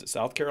 was it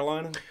South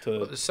Carolina?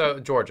 So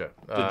Georgia.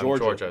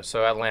 Georgia.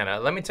 So Atlanta.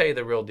 Let me tell you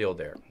the real deal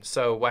there.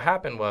 So what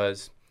happened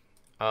was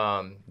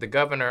the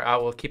governor, I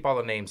will keep all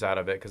the names out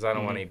of it because I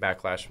don't want any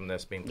backlash from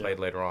this being played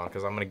later on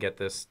because I'm going to get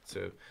this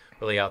to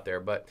really out there.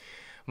 But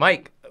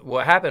Mike,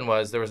 what happened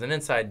was there was an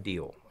inside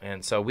deal.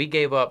 And so we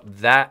gave up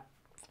that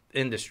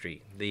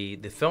industry, the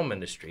film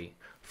industry,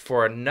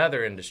 for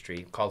another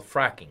industry called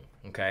fracking.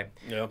 Okay.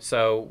 Yeah.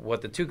 So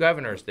what the two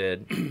governors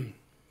did,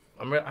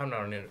 I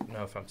don't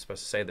know if I'm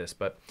supposed to say this,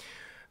 but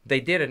they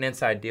did an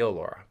inside deal,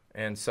 Laura.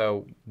 And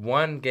so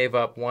one gave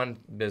up one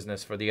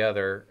business for the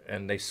other,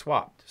 and they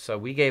swapped. So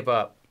we gave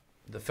up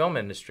the film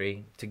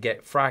industry to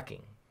get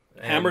fracking.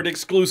 Hammered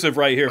exclusive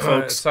right here,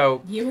 folks.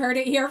 So You heard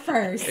it here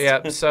first.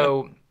 yeah.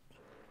 So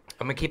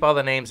I'm gonna keep all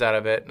the names out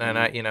of it, and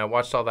I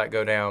watched all that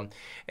go down.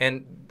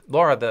 And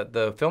Laura,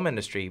 the film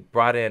industry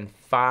brought in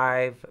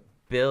 $5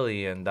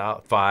 billion to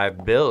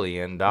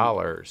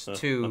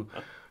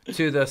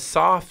the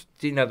soft,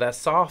 that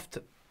soft,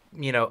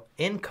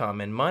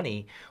 income and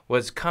money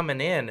was coming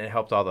in and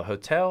helped all the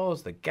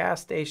hotels, the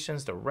gas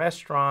stations, the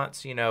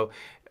restaurants.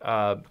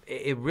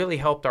 It really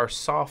helped our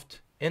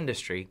soft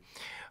industry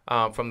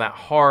from that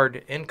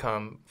hard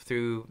income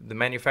through the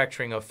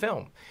manufacturing of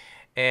film.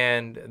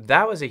 And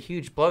that was a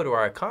huge blow to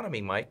our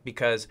economy, Mike,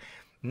 because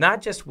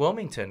not just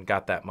Wilmington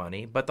got that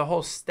money, but the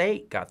whole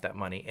state got that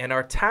money. And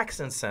our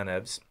tax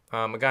incentives,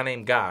 a guy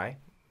named Guy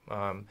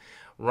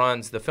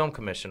runs the Film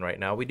Commission right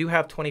now. We do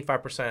have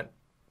 25%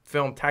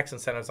 film tax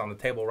incentives on the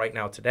table right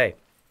now today,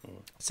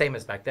 same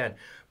as back then.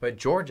 But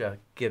Georgia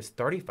gives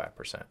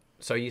 35%.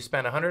 So you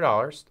spend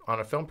 $100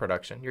 on a film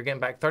production, you're getting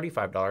back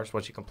 $35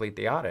 once you complete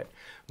the audit.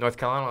 North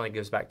Carolina only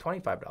gives back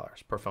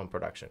 $25 per film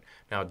production.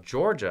 Now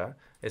Georgia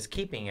is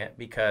keeping it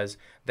because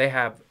they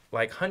have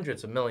like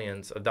hundreds of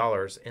millions of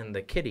dollars in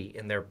the kitty,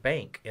 in their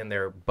bank, in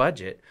their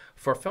budget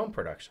for film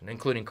production,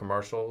 including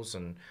commercials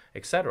and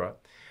et cetera.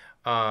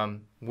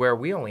 Where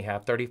we only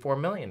have $34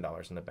 million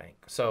in the bank.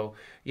 So,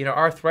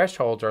 our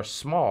thresholds are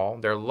small,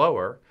 they're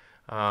lower.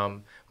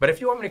 But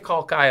if you want me to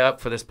call Guy up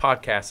for this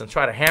podcast and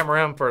try to hammer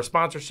him for a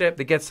sponsorship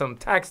to get some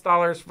tax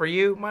dollars for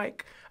you,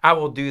 Mike, I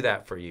will do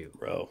that for you.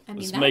 Bro,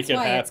 That's make it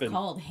why happen. it's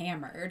called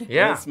Hammered.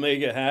 Yeah. Let's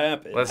make it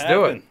happen. Let's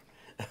do it.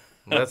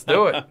 Let's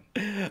do it.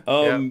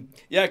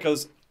 Yeah,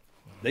 because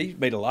they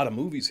made a lot of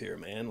movies here,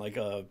 man. Like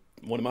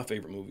one of my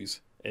favorite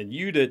movies. And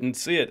you didn't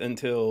see it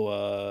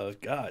until,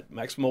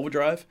 Maximum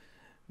Overdrive,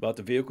 about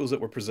the vehicles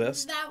that were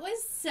possessed. That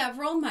was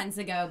several months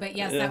ago, but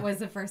yes, that was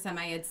the first time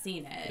I had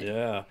seen it.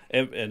 Yeah.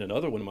 And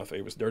another one of my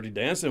favorites, Dirty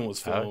Dancing, was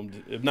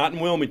filmed, not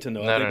in Wilmington,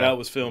 though. I think that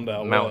was filmed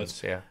out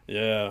Mountains, west. yeah.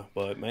 Yeah,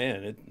 but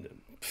man,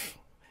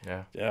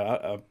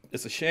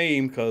 it's a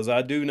shame because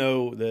I do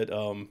know that,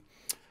 I'm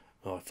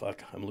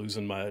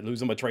losing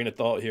my train of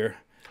thought here.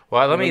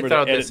 Well, let me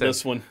throw this in.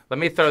 One. Let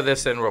me throw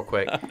this in real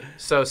quick.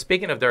 So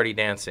speaking of Dirty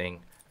Dancing,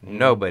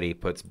 nobody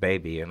puts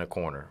Baby in a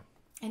corner.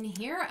 And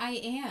here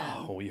I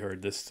am. Oh, we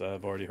heard this.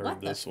 I've already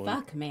heard this one. What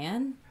the fuck,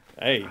 man?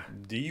 Hey,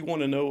 do you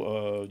want to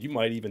know? You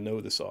might even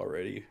know this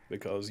already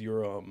because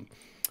you're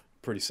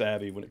pretty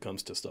savvy when it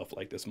comes to stuff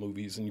like this,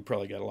 movies, and you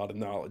probably got a lot of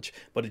knowledge.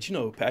 But did you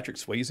know Patrick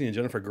Swayze and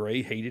Jennifer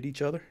Grey hated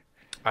each other?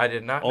 I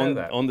did not know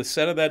that. On the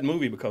set of that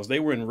movie because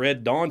they were in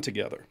Red Dawn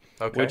together,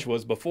 which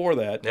was before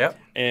that. Yep.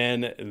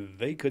 And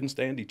they couldn't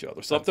stand each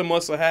other. Something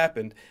must have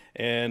happened.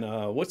 And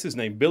what's his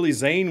name? Billy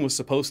Zane was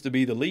supposed to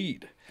be the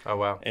lead. Oh,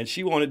 wow. And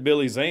she wanted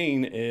Billy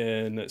Zane,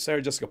 and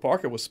Sarah Jessica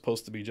Parker was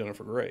supposed to be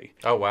Jennifer Grey.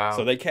 Oh, wow.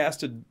 So they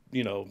casted,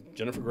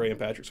 Jennifer Grey and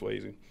Patrick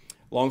Swayze.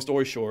 Long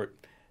story short,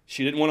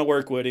 she didn't want to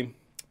work with him.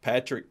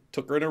 Patrick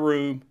took her in a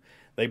room.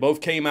 They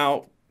both came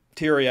out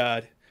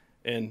teary-eyed,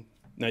 and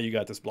now you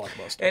got this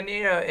blockbuster. And,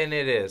 and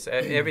it is.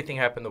 Everything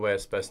happened the way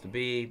it's supposed to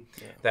be.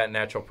 Yeah. That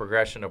natural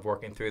progression of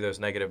working through those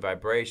negative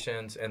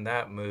vibrations. And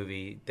that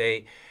movie,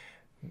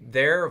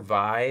 their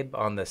vibe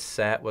on the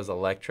set was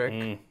electric,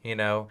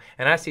 and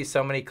I see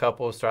so many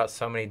couples throughout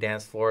so many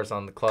dance floors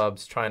on the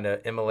clubs trying to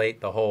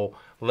emulate the whole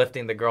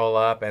lifting the girl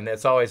up, and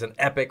it's always an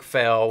epic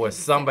fail with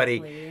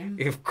somebody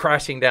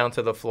crashing down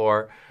to the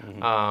floor.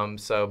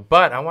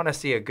 But I want to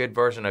see a good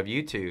version of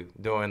you two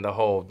doing the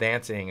whole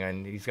dancing,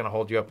 and he's going to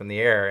hold you up in the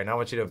air, and I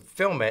want you to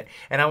film it,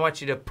 and I want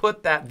you to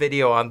put that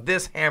video on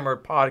this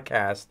Hammered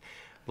podcast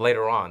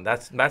later on.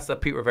 That's the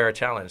Pete Rivera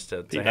challenge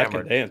to Pete, Hammered. I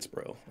can dance,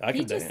 bro. I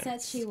can dance. He just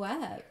sets you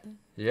up.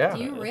 Yeah.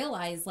 Do you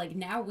realize,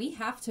 now we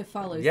have to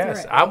follow through?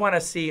 Yes, I want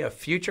to see a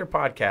future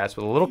podcast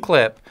with a little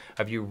clip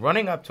of you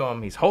running up to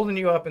him. He's holding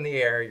you up in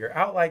the air. You're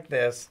out like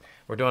this.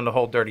 We're doing the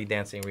whole Dirty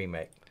Dancing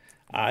remake.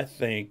 I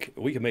think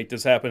we can make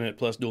this happen at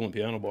Plus Dual and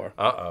Piano Bar.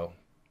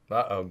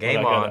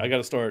 Game on. I got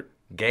to start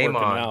working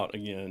out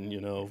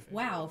again,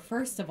 Wow,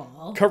 first of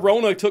all.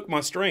 Corona took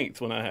my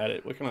strength when I had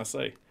it. What can I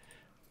say?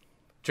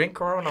 Drink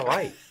Corona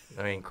Light.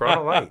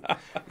 Corona Light.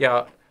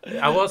 Yeah,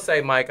 I will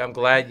say, Mike, I'm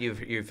glad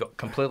you've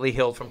completely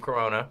healed from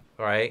Corona,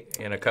 right?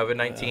 And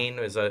COVID-19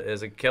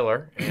 is a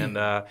killer, and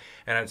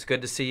it's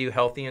good to see you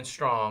healthy and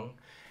strong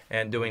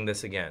and doing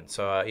this again.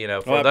 So,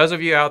 for those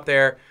of you out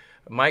there,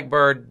 Mike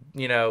Bird,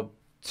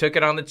 took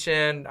it on the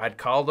chin. I'd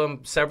called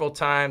him several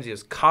times. He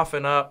was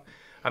coughing up.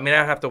 I mean,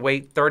 I'd have to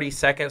wait 30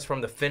 seconds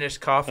from the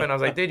finished coughing. I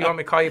was like, dude, you want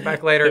me to call you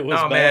back later?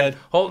 No, man.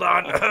 Hold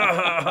on.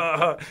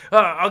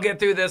 I'll get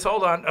through this.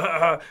 Hold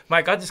on.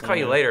 Mike, I'll just call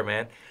you later,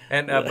 man.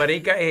 And but he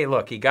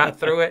got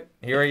through it.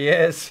 Here he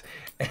is.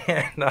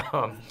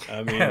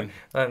 And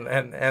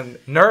and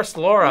Nurse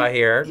Laura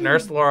here.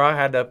 Nurse Laura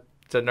had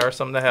to nurse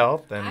him to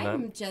health. And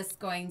I'm just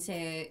going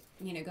to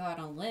go out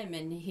on a limb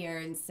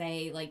and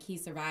say like he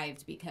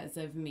survived because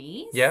of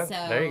me. Yeah, so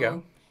there you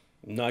go.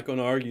 I'm not going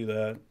to argue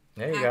that.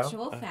 There you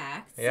actual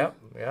facts. Yep.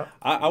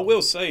 I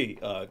will say,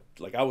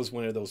 like, I was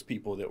one of those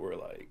people that were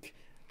like,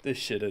 this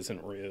shit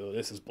isn't real.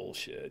 This is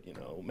bullshit.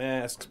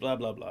 Masks, blah,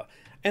 blah, blah.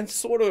 And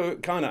sort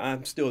of, kind of,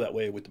 I'm still that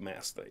way with the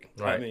mask thing.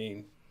 Right. I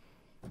mean,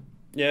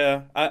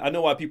 yeah, I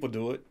know why people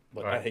do it,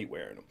 but I hate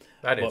wearing them.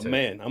 I do too.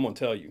 Man, I'm going to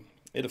tell you,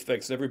 it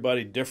affects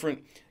everybody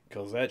different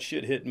because that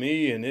shit hit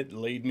me and it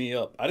laid me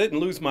up. I didn't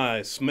lose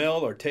my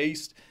smell or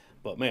taste,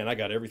 but, man, I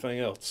got everything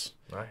else.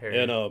 I hear you.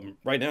 And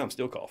right now I'm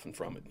still coughing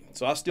from it.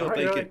 So I still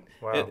think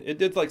really? it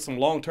did like some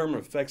long-term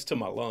effects to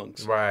my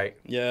lungs. Right.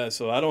 Yeah,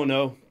 so I don't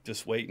know.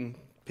 Just waiting.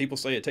 People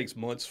say it takes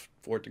months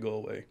for it to go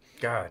away.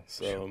 God.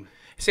 So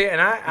see,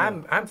 and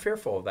I'm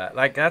fearful of that.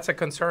 Like, that's a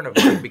concern of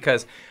mine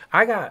because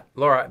I got,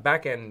 Laura,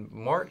 back in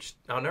March,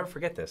 I'll never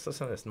forget this.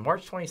 Listen to this.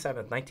 March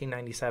 27th,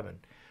 1997.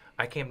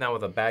 I came down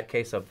with a bad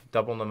case of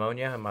double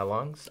pneumonia in my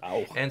lungs.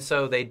 Ow. And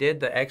so they did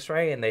the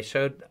x-ray and they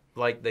showed,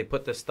 like, they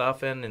put the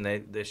stuff in and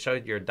they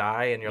showed your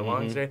dye in your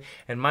lungs.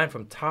 And mine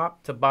from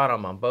top to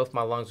bottom on both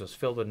my lungs was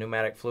filled with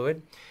pneumatic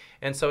fluid.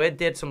 And so it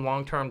did some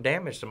long-term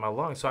damage to my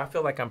lungs. So I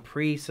feel like I'm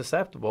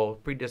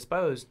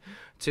predisposed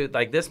to,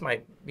 like, this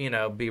might,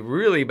 be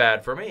really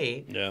bad for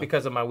me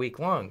because of my weak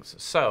lungs.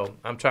 So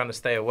I'm trying to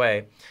stay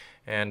away.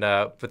 And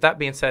with that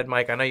being said,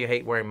 Mike, I know you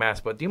hate wearing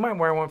masks, but do you mind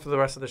wearing one for the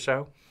rest of the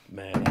show?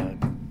 Man,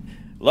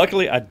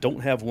 luckily I don't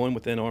have one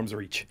within arm's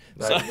reach.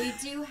 So. We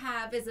do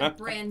have a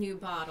brand new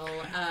bottle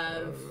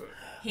of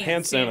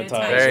hand sanitizer.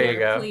 There you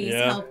go. Please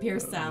help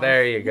yourself.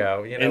 There you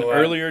go. You know and what?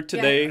 earlier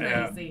today,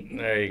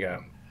 there you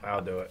go.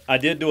 I'll do it. I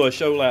did do a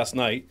show last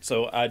night,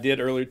 so I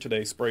did earlier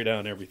today spray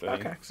down everything.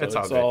 Okay, so it's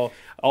it's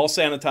all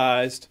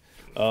sanitized.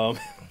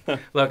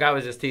 Look, I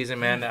was just teasing,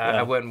 man.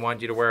 I wouldn't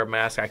want you to wear a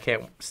mask. I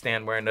can't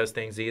stand wearing those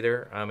things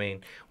either. I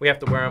mean, we have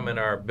to wear them in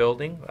our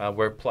building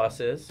where Plus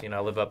is. I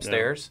live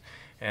upstairs.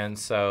 And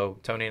so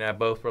Tony and I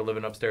both were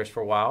living upstairs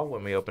for a while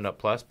when we opened up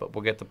Plus, but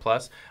we'll get the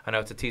Plus. I know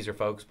it's a teaser,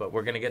 folks, but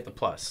we're going to get the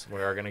Plus.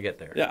 We are going to get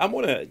there. Yeah, I'm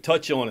going to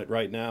touch on it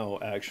right now,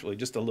 actually,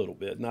 just a little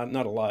bit, not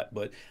a lot.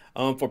 But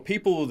for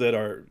people that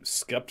are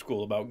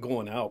skeptical about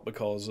going out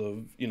because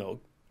of,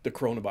 the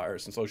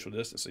coronavirus and social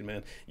distancing,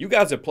 man, you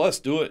guys at Plus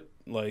do it.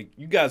 Like,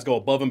 you guys go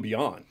above and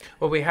beyond.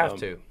 Well, we have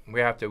to.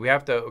 We have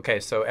to. Okay,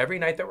 so every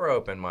night that we're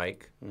open,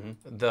 Mike,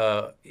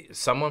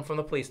 someone from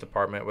the police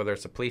department, whether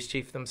it's the police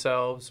chief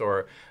themselves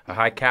or a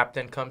high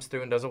captain comes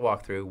through and does a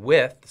walkthrough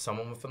with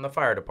someone from the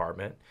fire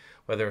department,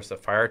 whether it's the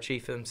fire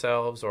chief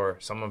themselves or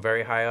someone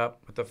very high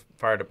up with the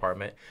fire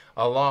department,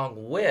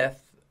 along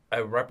with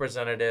a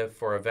representative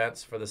for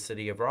events for the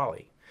city of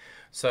Raleigh.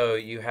 So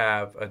you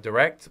have a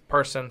direct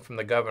person from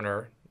the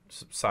governor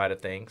side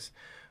of things,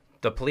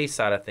 the police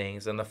side of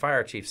things, and the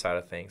fire chief side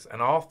of things.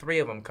 And all three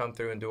of them come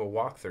through and do a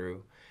walkthrough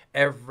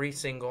every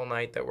single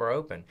night that we're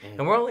open.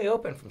 And we're only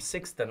open from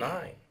 6 to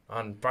 9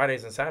 on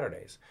Fridays and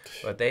Saturdays.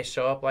 But they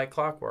show up like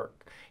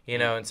clockwork,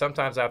 and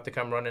sometimes I have to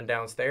come running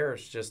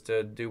downstairs just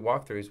to do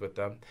walkthroughs with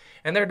them.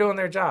 And they're doing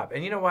their job.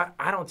 And you know what?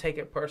 I don't take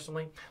it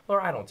personally.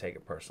 Laura, I don't take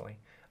it personally.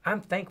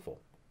 I'm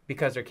thankful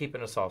because they're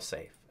keeping us all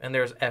safe. And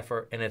there's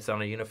effort, and it's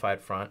on a unified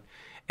front.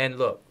 And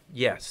look,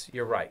 yes,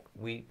 you're right.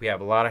 We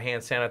have a lot of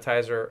hand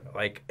sanitizer,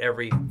 like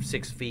every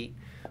 6 feet.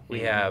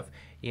 We have,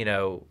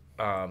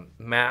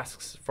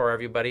 masks for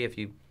everybody. If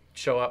you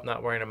show up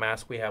not wearing a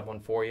mask, we have one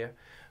for you.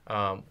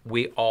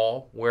 We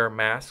all wear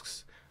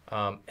masks.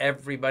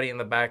 Everybody in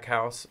the back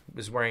house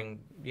is wearing,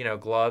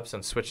 gloves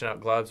and switching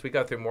out gloves. We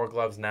go through more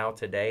gloves now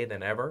today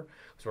than ever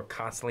because we're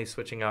constantly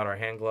switching out our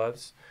hand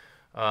gloves.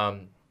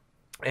 And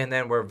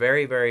then we're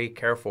very, very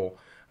careful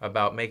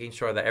about making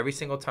sure that every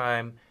single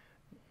time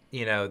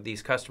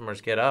these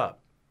customers get up,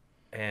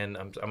 and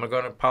I'm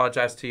going to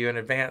apologize to you in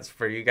advance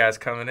for you guys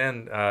coming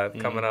in,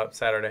 coming up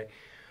Saturday.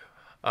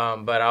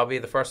 But I'll be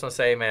the first one to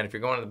say, man, if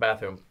you're going to the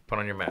bathroom, put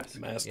on your mask.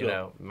 Mask it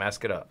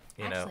up.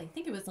 Actually, I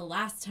think it was the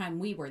last time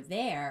we were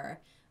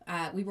there.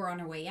 We were on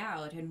our way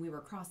out, and we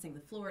were crossing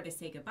the floor to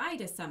say goodbye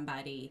to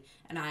somebody,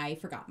 and I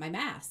forgot my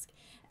mask.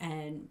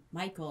 And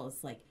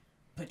Michael's like,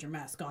 put your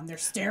mask on. They're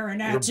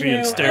staring at you. You're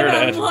being stared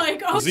at. I'm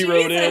like, oh,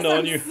 zeroed Jesus, in on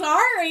I'm you.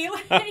 Sorry.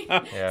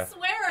 I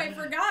swear I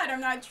forgot. I'm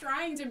not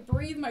trying to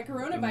breathe my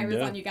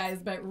coronavirus on you guys,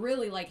 but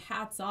really,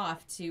 hats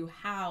off to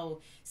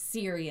how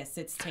serious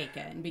it's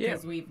taken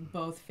because we've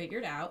both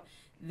figured out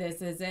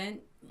this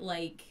isn't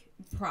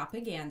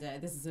propaganda.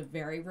 This is a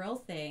very real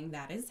thing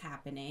that is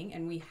happening,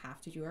 and we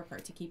have to do our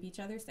part to keep each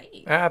other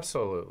safe.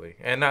 Absolutely.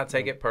 And not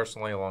take it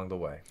personally along the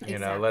way. You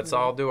know, let's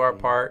Exactly. all do our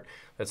part.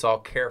 Let's all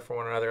care for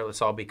one another.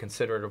 Let's all be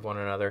considerate of one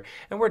another.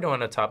 And we're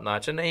doing a top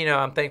notch. And, you know,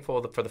 I'm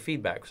thankful for the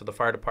feedback. So the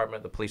fire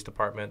department, the police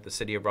department, the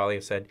city of Raleigh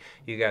have said,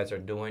 you guys are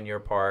doing your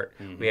part.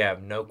 We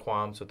have no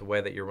qualms with the way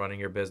that you're running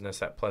your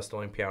business at Plus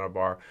Dueling Piano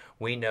Bar.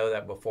 We know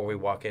that before we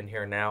walk in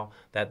here now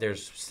that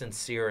there's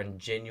sincere and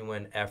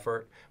genuine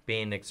effort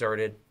being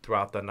exerted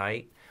throughout the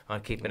night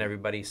on keeping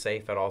everybody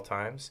safe at all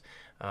times.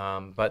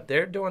 But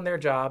they're doing their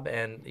job,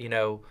 and, you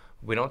know,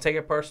 we don't take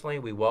it personally.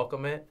 We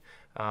welcome it.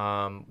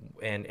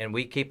 And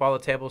we keep all the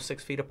tables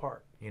 6 feet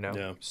apart, you know.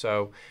 Yeah.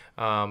 So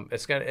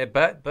it's gonna.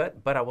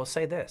 But I will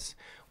say this: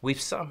 we've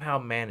somehow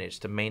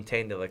managed to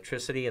maintain the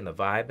electricity and the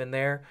vibe in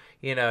there.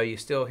 You know, you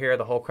still hear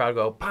the whole crowd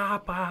go pa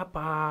pa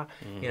pa.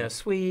 You know,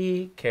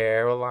 Sweet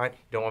Caroline. You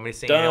don't want me to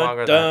sing any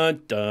longer than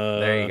that? Dun.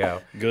 There you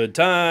go. Good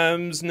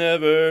times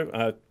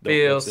never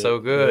Feel so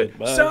good.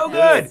 Goodbye. So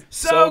good.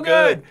 So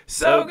good.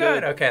 So So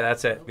good. good. Okay,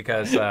 that's it,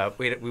 because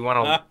we don't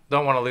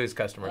want to lose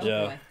customers. Oh,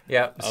 Yeah. boy.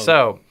 Yeah.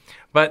 So,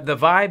 but the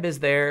vibe is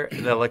there.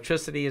 The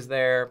electricity is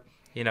there.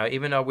 You know,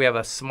 even though we have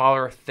a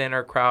smaller,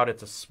 thinner crowd,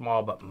 it's a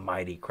small but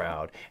mighty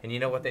crowd. And you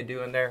know what they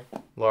do in there,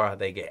 Laura?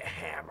 They get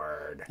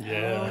hammered. Oh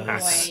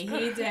Yes. boy,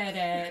 he did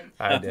it.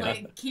 I did.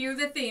 Like, cue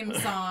the theme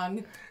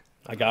song.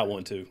 I got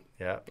one too.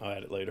 Yeah. I'll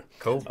add it later.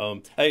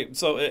 Cool. Hey,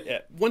 so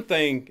one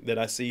thing that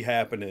I see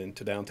happening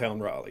to downtown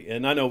Raleigh,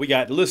 and I know we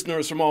got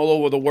listeners from all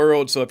over the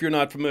world, so if you're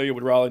not familiar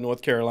with Raleigh,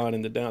 North Carolina,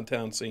 and the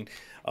downtown scene,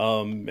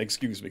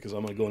 excuse me, because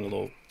I'm going to go on a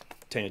little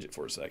tangent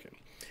for a second.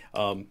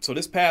 So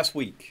this past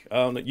week,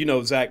 you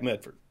know Zach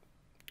Medford.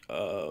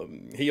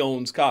 He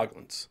owns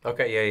Coughlin's.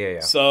 Okay. Yeah.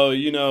 So,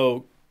 you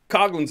know,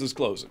 Coughlin's is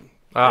closing.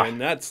 Ah.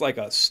 And that's like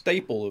a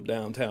staple of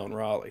downtown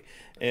Raleigh.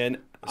 And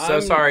So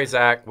sorry,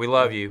 Zach. We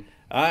love you.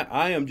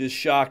 I am just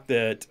shocked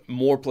that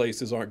more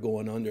places aren't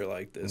going under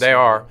like this. They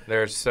are.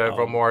 There's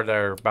several more that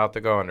are about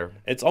to go under.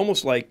 It's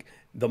almost like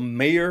the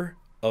mayor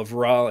of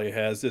Raleigh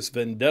has this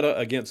vendetta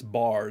against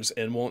bars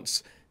and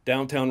wants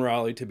downtown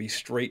Raleigh to be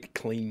straight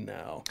clean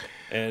now.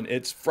 And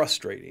it's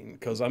frustrating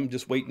because I'm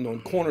just waiting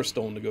on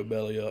Cornerstone to go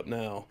belly up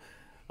now.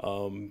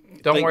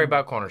 Don't worry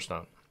about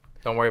Cornerstone.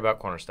 Don't worry about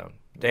Cornerstone.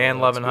 Dan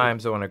that's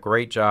Levenheim's doing a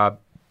great job.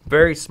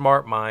 Very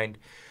smart mind.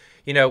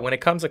 You know, when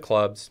it comes to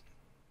clubs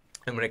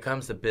and when it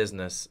comes to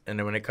business and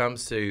then when it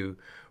comes to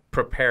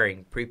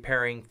preparing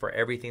for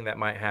everything that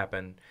might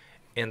happen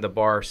in the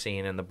bar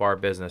scene and the bar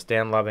business,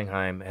 Dan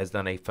Levenheim has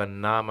done a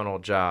phenomenal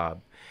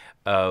job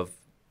of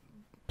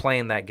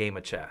playing that game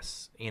of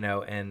chess, you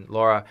know. And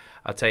Laura,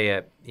 I'll tell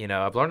you, you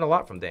know, I've learned a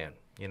lot from Dan.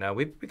 You know,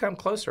 we've become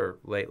closer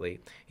lately.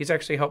 He's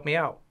actually helped me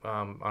out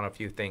on a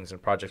few things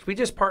and projects. We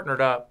just partnered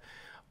up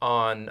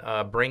on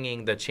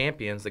bringing the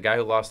champions, the guy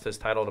who lost his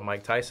title to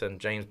Mike Tyson,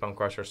 James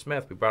Bonecrusher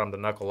Smith. We brought him to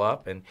Knuckle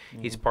Up, and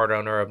he's part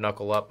owner of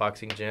Knuckle Up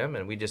Boxing Gym.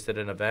 And we just did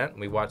an event,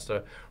 and we watched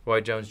the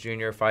Roy Jones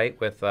Jr. fight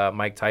with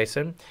Mike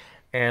Tyson.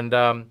 And,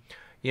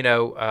 you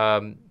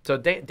know, so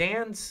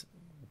Dan's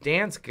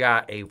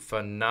got a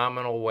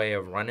phenomenal way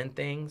of running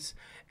things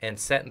and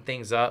setting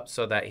things up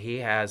so that he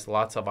has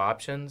lots of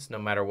options no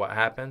matter what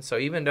happens. So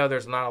even though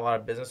there's not a lot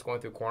of business going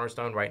through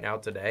Cornerstone right now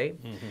today,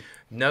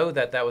 know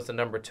that that was the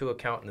number 2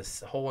 account in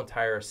the whole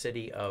entire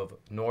city of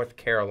North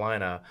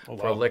Carolina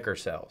for liquor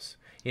sales.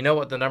 You know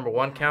what the number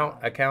 1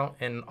 account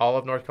in all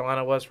of North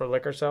Carolina was for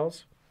liquor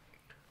sales?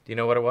 Do you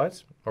know what it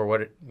was? Or what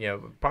it, you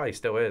know, probably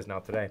still is now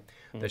today.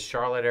 The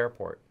Charlotte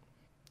Airport.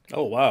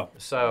 Oh, wow.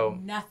 So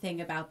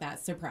Nothing about that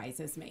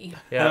surprises me.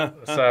 yeah,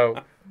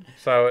 so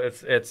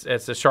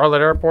it's the Charlotte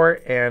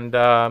Airport and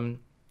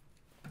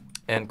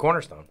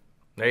Cornerstone.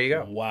 There you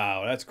go.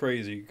 Wow, that's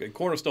crazy.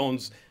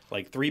 Cornerstone's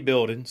like 3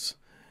 buildings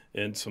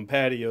and some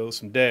patios,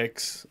 some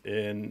decks,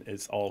 and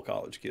it's all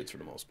college kids for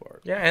the most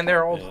part. Yeah, and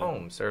they're old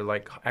homes. They're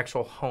like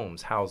actual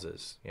homes,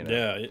 houses. You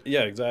know?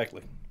 Yeah,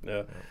 exactly.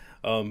 Yeah.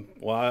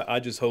 Well, I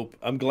just hope,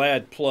 I'm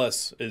glad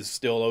Plus is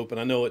still open.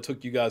 I know it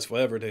took you guys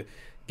forever to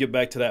get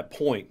back to that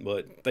point,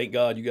 but thank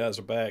God you guys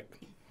are back.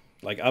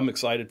 Like, I'm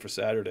excited for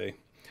Saturday,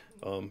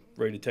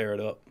 ready to tear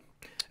it up.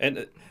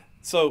 And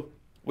so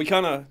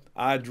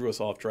I drew us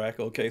off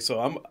track. Okay,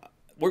 so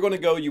we're going to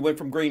go, you went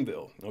from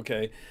Greenville.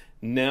 Okay,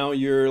 now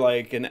you're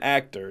like an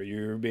actor.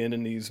 You're being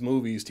in these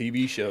movies,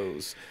 TV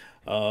shows.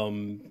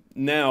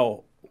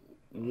 Now,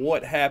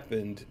 what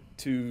happened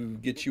to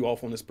get you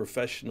off on this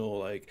professional,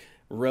 like,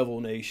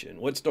 RevelNation?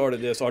 What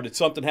started this, or did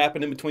something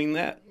happen in between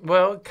that?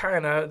 Well,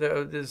 kind of.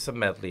 There's a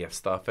medley of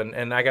stuff,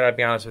 and I gotta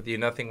be honest with you,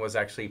 nothing was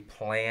actually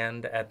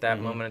planned at that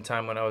moment in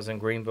time when I was in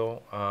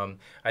Greenville.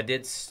 I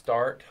did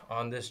start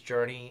on this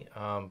journey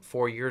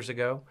 4 years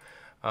ago,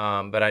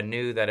 but I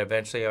knew that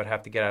eventually I would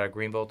have to get out of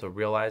Greenville to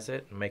realize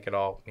it and make it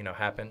all, you know,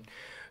 happen.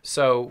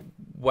 So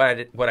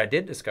what I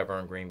did discover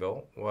in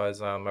Greenville was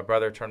my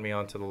brother turned me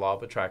on to the law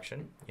of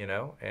attraction, you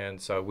know,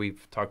 and so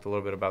we've talked a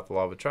little bit about the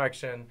law of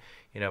attraction.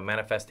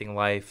 manifesting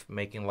life,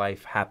 making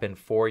life happen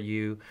for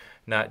you,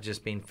 not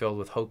just being filled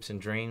with hopes and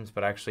dreams,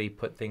 but actually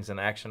put things in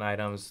action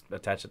items,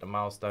 attach it to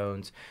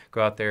milestones,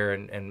 go out there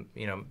and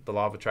the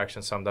law of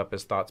attraction summed up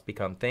as thoughts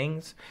become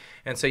things.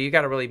 And so you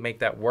got to really make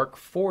that work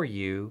for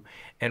you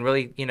and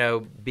really,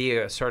 be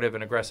assertive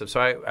and aggressive.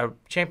 So I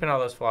champion all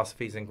those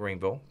philosophies in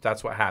Greenville.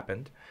 That's what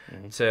happened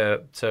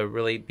to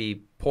really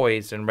be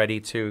poised and ready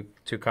to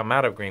come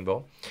out of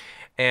Greenville.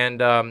 And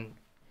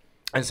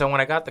so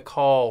when I got the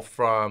call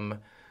from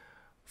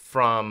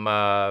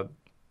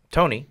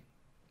Tony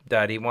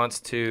that he wants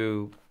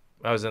to,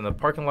 I was in the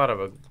parking lot of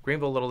a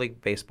Greenville Little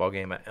League baseball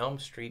game at Elm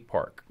Street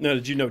Park. Now,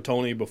 did you know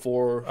Tony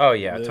before? Oh,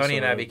 yeah. Tony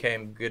and I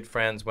became good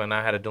friends when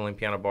I had a dueling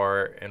piano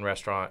bar and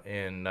restaurant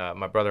in,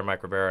 my brother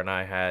Mike Rivera and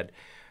I had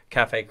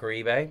Cafe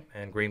Caribe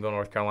in Greenville,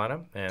 North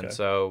Carolina. And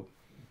so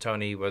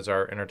Tony was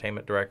our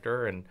entertainment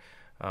director, and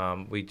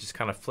we just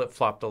kind of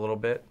flip-flopped a little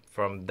bit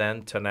from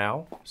then to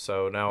now.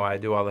 So now I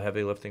do all the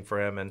heavy lifting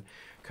for him and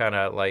kind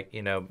of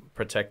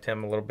protect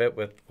him a little bit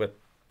with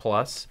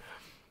Plus.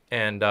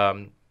 And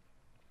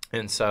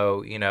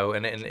so,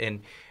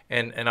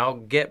 and I'll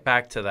get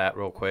back to that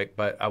real quick,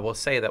 but I will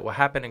say that what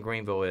happened in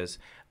Greenville is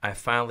I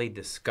finally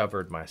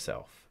discovered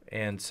myself.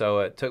 And so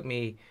it took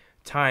me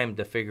time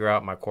to figure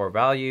out my core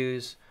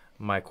values,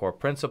 my core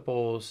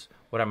principles,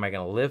 what am I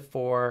going to live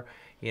for,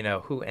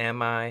 who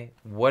am I,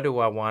 what do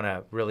I want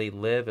to really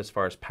live as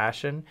far as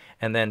passion,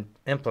 and then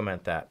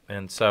implement that.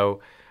 And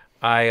so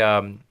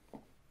that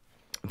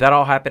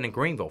all happened in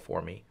Greenville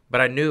for me. But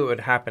I knew it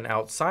would happen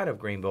outside of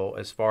Greenville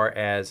as far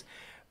as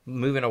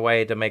moving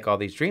away to make all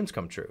these dreams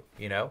come true,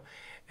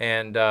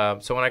 And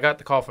so when I got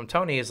the call from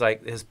Tony,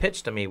 his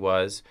pitch to me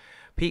was,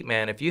 Pete,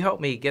 man, if you help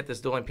me get this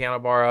dueling piano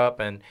bar up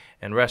and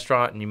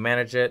restaurant and you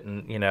manage it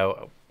and,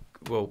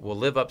 we'll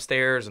live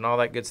upstairs and all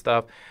that good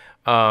stuff,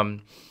 I'll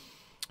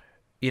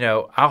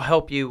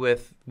help you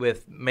with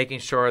making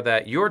sure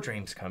that your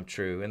dreams come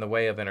true in the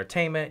way of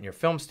entertainment and your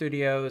film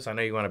studios. I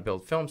know you want to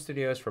build film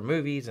studios for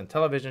movies and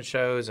television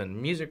shows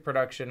and music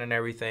production and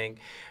everything.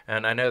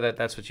 And I know that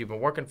that's what you've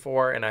been working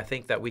for. And I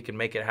think that we can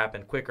make it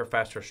happen quicker,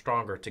 faster,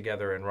 stronger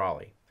together in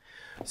Raleigh.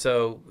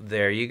 So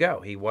there you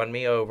go. He won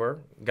me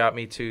over, got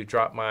me to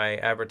drop my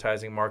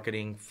advertising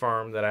marketing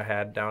firm that I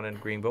had down in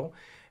Greenville.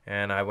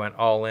 And I went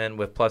all in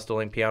with Plus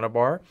Dueling Piano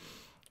Bar.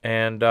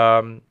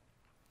 And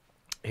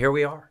here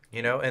we are,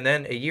 and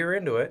then a year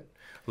into it,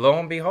 lo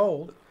and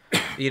behold,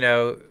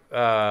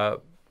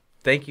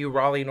 thank you,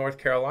 Raleigh, North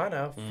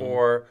Carolina,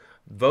 for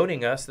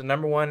voting us the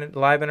 #1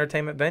 live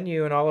entertainment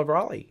venue in all of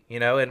Raleigh,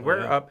 and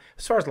we're up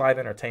as far as live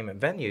entertainment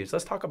venues.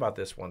 Let's talk about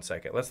this 1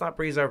 second. Let's not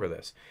breeze over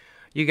this.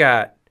 You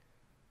got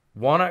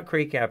Walnut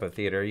Creek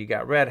Amphitheater, you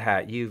got Red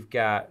Hat, you've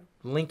got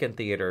Lincoln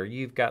Theater,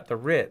 you've got the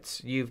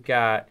Ritz, you've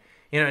got,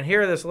 and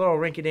here this little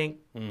rinky-dink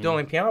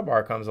dueling piano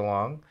bar comes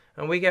along,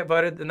 and we get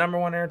voted the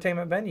 #1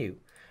 entertainment venue.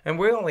 And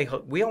we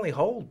only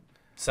hold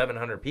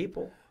 700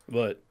 people.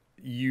 But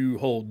you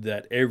hold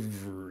that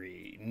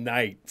every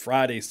night,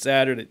 Friday,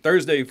 Saturday,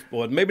 Thursday.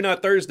 Well, maybe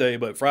not Thursday,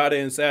 but Friday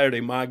and Saturday.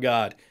 My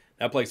God,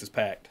 that place is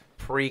packed.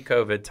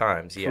 Pre-COVID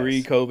times, yes.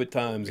 Pre-COVID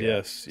times,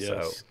 yes.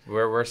 So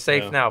we're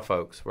safe now,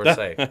 folks. We're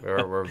safe.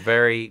 We're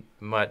very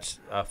much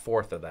a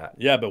fourth of that.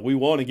 Yeah, but we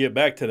want to get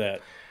back to that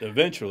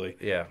eventually.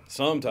 Yeah,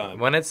 sometime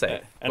when it's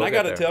safe. And I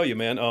got to tell you,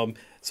 man.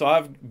 So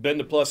I've been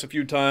to Plus a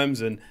few times,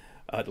 and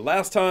the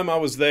last time I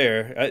was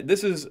there,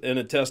 this is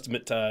a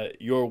testament to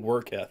your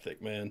work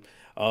ethic, man.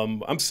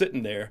 I'm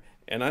sitting there,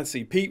 and I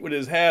see Pete with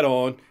his hat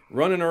on,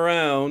 running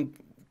around,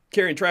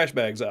 carrying trash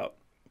bags out.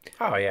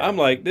 Oh, yeah. I'm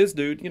like, this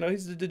dude,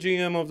 he's the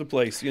GM of the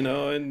place,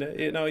 and,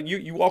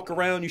 you walk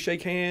around, you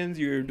shake hands,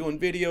 you're doing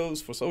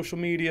videos for social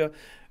media,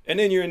 and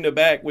then you're in the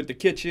back with the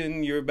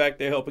kitchen. You're back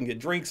there helping get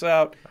drinks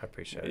out. I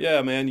appreciate it.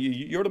 Yeah, man,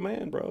 you're the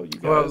man, bro. You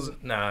guys. Well,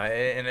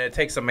 and it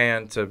takes a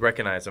man to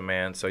recognize a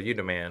man, so you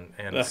the man.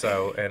 And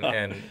so,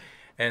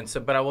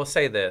 but I will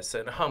say this,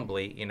 and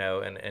humbly,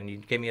 and you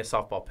gave me a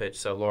softball pitch,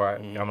 so Laura,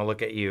 I'm going to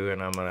look at you,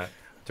 and I'm going to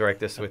direct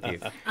this with you.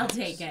 I'll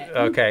take it.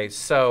 Okay,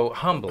 so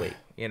humbly,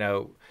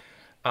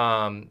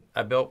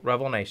 I built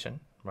RevelNation,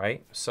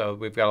 right? So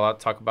we've got a lot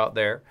to talk about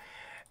there.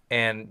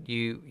 And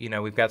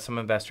we've got some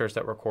investors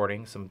that we're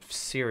courting, some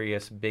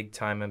serious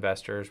big-time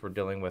investors. We're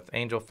dealing with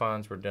angel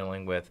funds. We're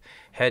dealing with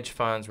hedge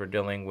funds. We're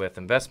dealing with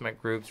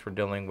investment groups. We're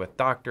dealing with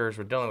doctors.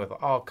 We're dealing with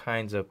all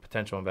kinds of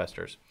potential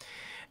investors.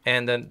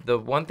 And then the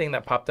one thing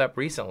that popped up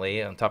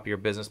recently on top of your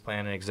business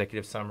plan and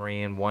executive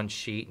summary and one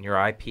sheet and your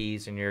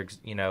IPs and your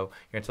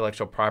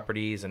intellectual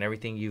properties and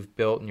everything you've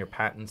built and your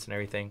patents and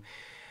everything,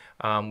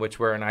 which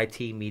we're an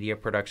IT media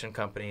production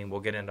company, and we'll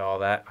get into all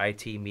that.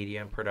 IT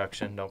media and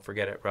production. Don't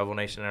forget it.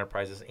 RevelNation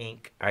Enterprises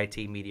Inc.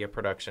 IT media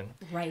production.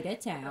 Write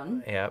it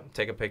down. Yeah.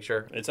 Take a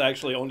picture. It's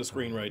actually on the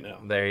screen right now.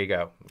 There you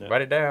go. Yeah.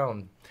 Write it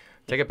down.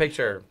 Take a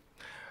picture.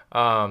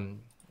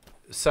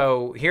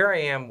 So here I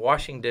am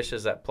washing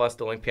dishes at Plus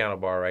Dueling Piano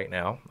Bar right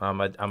now.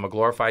 I'm a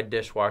glorified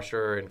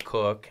dishwasher and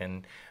cook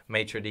and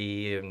maitre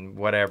d' and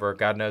whatever.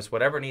 God knows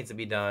whatever needs to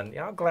be done.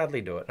 Yeah, I'll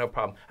gladly do it. No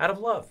problem. Out of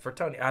love for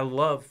Tony. I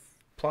love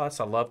Plus.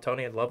 I love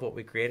Tony. I love what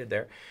we created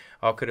there.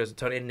 all kudos to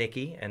Tony and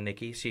Nikki. And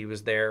Nikki, she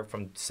was there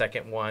from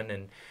second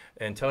one,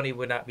 and Tony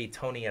would not be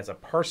Tony as a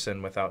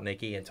person without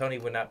Nikki, and Tony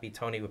would not be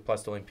Tony with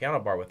Plus Dueling Piano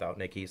Bar without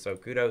Nikki. So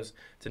kudos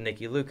to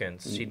Nikki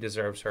Lukens. She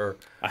deserves her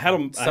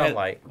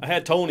sunlight. I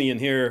had Tony in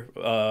here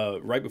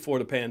right before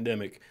the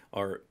pandemic,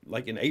 or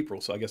like in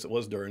April, so I guess it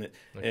was during it.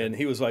 Okay. And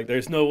he was like,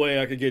 "There's no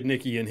way I could get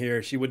Nikki in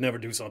here. She would never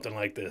do something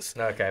like this."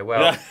 Okay,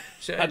 well,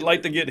 I'd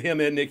like to get him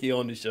and Nikki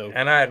on the show.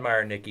 And I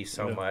admire Nikki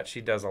so much. She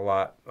does a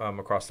lot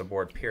across the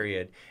board,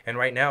 period. And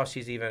right now,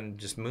 she's even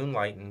just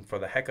moonlighting for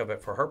the heck of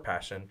it, for her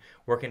passion,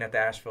 working at the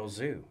Asheville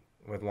Zoo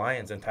with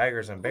lions and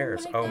tigers and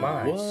bears. Oh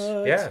my!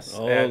 What? Yes.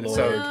 Oh, and Lord.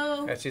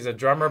 so and she's a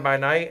drummer by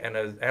night and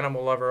an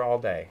animal lover all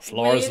day. It's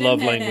Laura's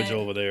love language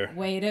over there.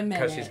 Wait a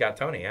minute. Because she's got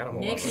Tony, animal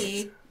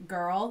Nikki, lover.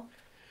 girl,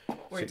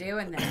 we're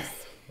doing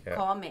this. Yeah.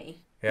 Call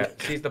me. Yeah,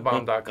 she's the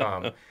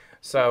bomb.com.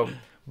 So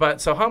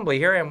humbly,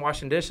 here I am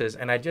washing dishes,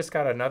 and I just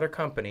got another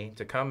company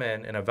to come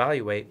in and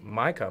evaluate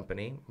my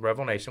company,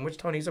 RevelNation, which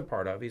Tony's a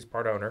part of. He's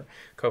part owner,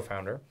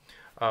 co-founder.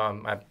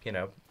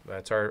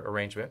 That's our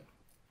arrangement.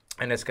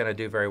 And it's going to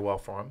do very well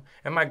for them.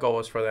 And my goal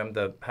is for them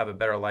to have a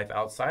better life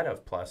outside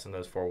of Plus in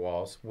those four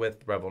walls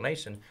with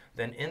RevelNation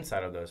than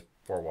inside of those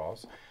four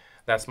walls.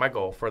 That's my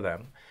goal for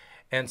them.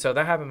 And so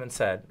that having been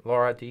said,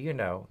 Laura, do you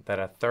know that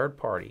a third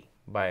party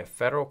by a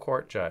federal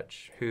court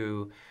judge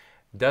who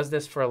does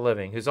this for a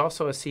living, who's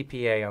also a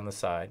CPA on the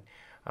side,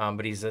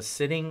 but he's a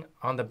sitting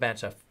on the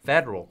bench, a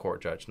federal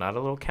court judge, not a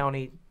little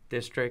county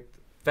district,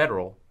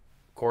 federal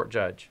court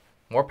judge,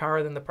 more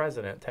power than the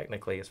president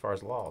technically as far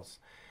as laws,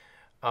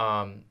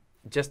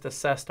 just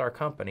assessed our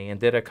company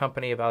and did a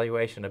company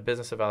evaluation, a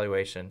business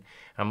evaluation.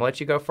 I'm going to let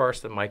you go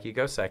first, and Mike, you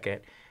go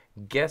second.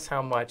 Guess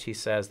how much he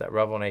says that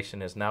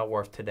RevelNation is now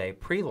worth today,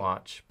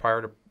 pre-launch,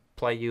 prior to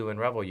Play U and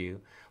Revel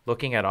U,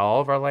 looking at all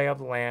of our lay of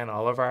the land,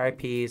 all of our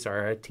IPs,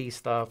 our IT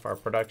stuff, our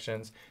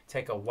productions.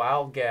 Take a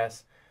wild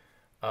guess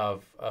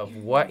of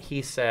what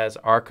he says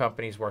our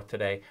company's worth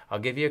today. I'll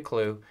give you a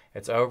clue.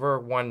 It's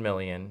over $1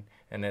 million,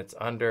 and it's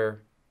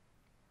under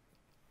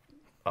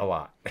a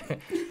lot.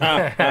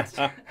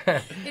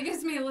 It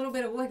gives me a little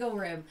bit of wiggle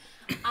room.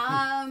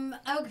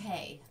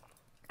 Okay.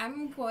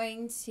 I'm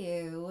going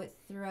to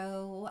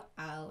throw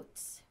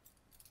out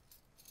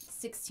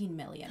 16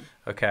 million.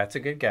 Okay, that's a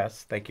good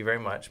guess. Thank you very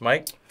much.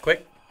 Mike,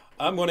 quick.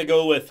 I'm going to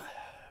go with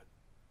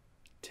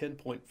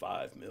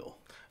 10.5 mil.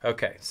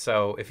 Okay,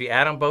 so if you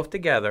add them both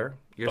together,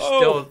 you're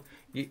still,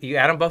 you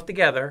add them both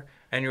together,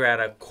 and you're at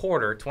a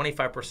quarter,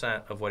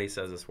 25% of what he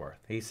says it's worth.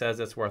 He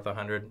says it's worth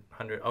over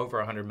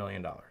 $100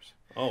 million.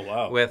 Oh,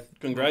 wow. So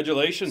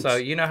Congratulations.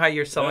 you know how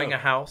you're selling a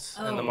house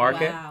in the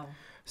market? Wow.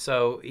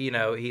 So,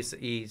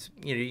 he's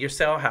you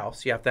sell a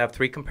house. You have to have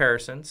 3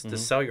 comparisons to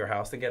sell your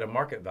house to get a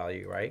market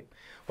value, right?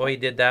 Well, he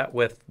did that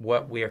with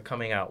what we are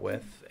coming out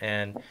with.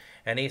 And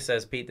he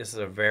says, Pete, this is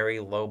a very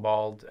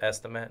lowballed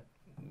estimate.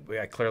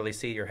 I clearly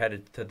see you're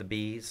headed to the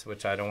B's,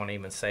 which I don't want to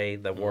even say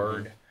the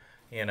word,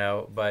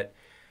 but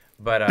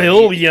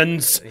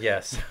billions.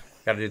 Yes,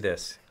 got to do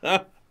this.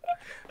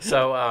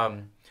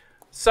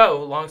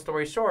 So long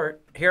story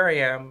short, here I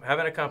am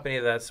having a company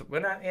that's we're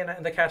not,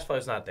 and the cash flow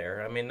is not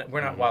there. I mean,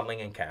 we're not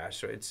waddling in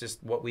cash. So it's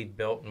just what we've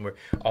built, and we're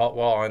all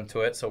onto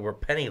it. So we're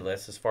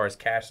penniless as far as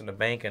cash in the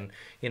bank, and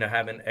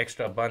having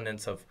extra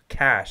abundance of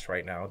cash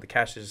right now. The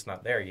cash is just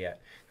not there yet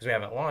because we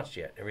haven't launched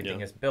yet. Everything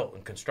is built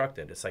and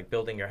constructed. It's like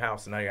building your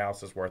house, and now your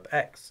house is worth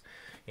X,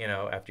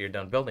 after you're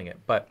done building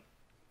it. But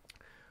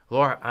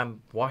Laura,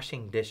 I'm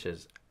washing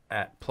dishes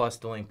at Plus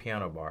Dueling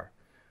Piano Bar,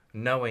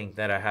 knowing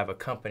that I have a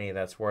company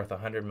that's worth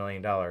 $100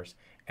 million,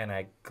 and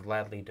I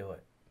gladly do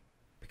it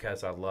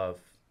because I love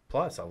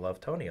Plus. I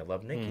love Tony. I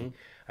love Nikki.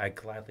 Mm-hmm. I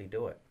gladly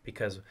do it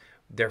because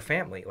they're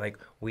family. Like,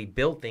 we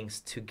build things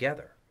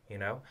together,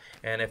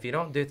 And if you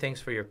don't do things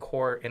for your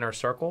core inner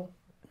circle,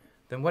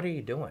 then what are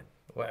you doing?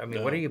 What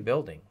are you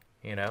building,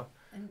 And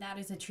that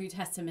is a true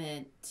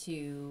testament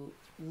to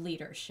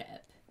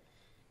leadership.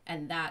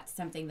 And that's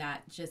something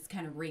that just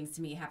kind of rings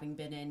to me, having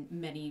been in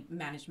many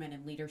management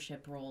and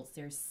leadership roles.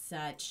 There's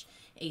such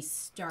a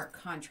stark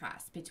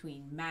contrast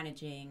between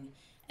managing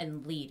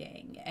and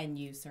leading, and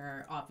you, sir,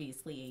 are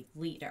obviously a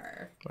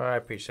leader. Well, I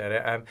appreciate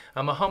it.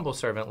 I'm a humble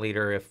servant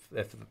leader,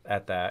 if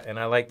at that, and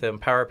I like to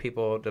empower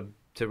people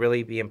to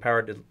really be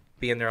empowered to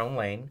be in their own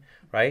lane,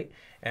 right?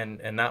 And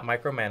not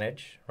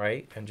micromanage,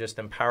 right? And just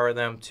empower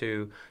them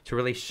to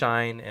really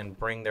shine and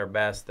bring their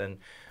best. And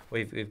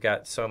We've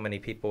got so many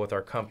people with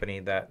our company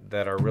that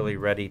are really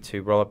ready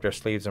to roll up their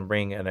sleeves and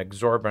bring an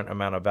exorbitant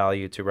amount of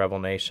value to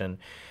RevelNation.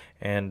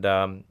 And,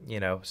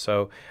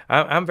 so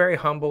I'm very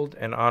humbled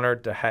and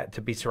honored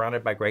to be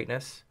surrounded by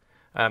greatness.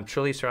 I'm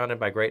truly surrounded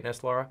by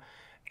greatness, Laura.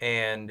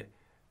 And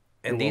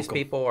these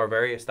people are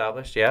very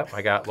established. Yeah,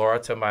 I got Laura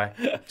to my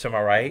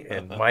right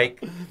and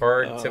Mike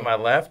Bird to my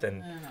left,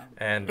 and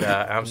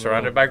I'm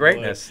surrounded by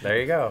greatness. There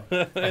you go.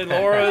 And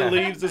Laura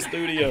leaves the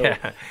studio.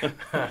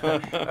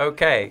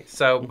 Okay,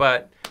 so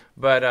but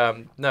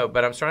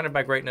I'm surrounded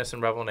by greatness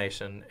in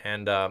RevelNation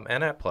and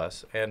at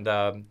Plus, and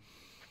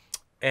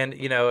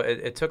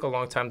it took a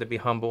long time to be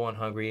humble and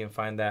hungry and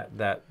find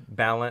that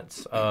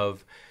balance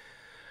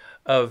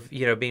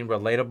being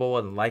relatable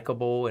and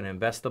likable and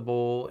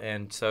investable.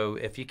 And so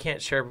if you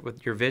can't share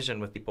with your vision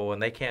with people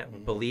and they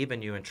can't believe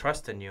in you and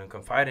trust in you and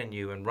confide in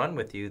you and run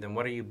with you, then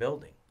what are you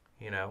building?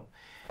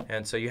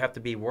 And so you have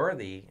to be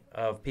worthy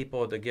of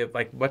people to give,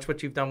 like, watch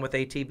what you've done with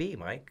ATB,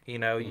 Mike.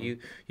 You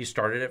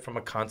started it from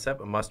a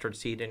concept, a mustard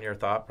seed in your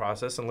thought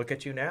process, and look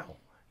at you now,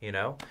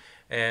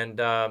 And,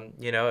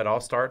 it all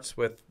starts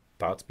with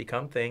thoughts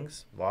become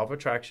things, law of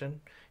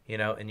attraction,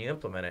 and you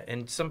implement it.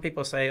 And some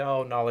people say,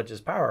 oh, knowledge is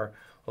power.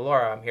 Well,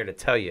 Laura, I'm here to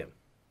tell you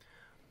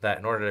that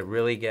in order to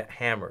really get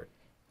hammered,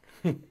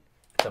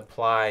 it's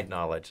applied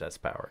knowledge that's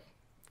power.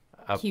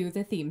 Cue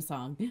the theme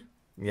song.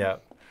 Yeah.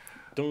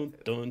 Dun,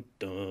 dun,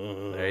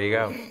 dun. There you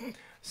go.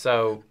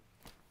 So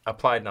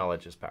applied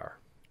knowledge is power.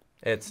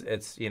 It's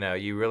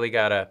you really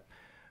got to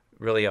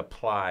really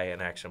apply an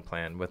action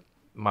plan with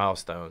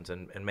milestones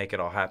and make it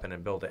all happen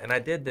and build it. And I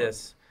did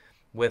this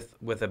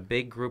with a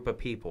big group of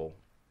people.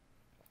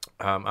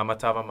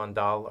 Amatava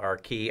Mandal, our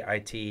key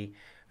IT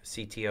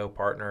CTO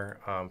partner,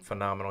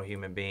 phenomenal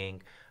human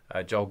being.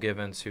 Joel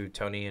Givens, who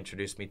Tony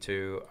introduced me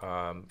to,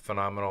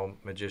 phenomenal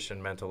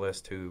magician,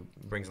 mentalist who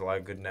brings a lot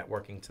of good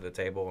networking to the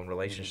table and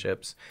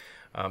relationships.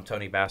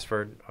 Tony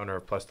Bassford, owner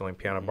of Plus Doing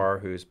Piano Bar,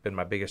 who's been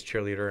my biggest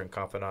cheerleader and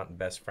confidant and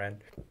best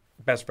friend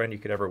you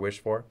could ever wish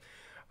for.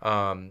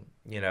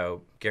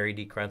 Gary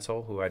D.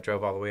 Krenzel, who I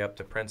drove all the way up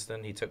to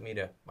Princeton. He took me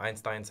to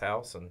Einstein's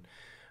house. And,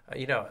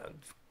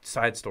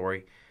 side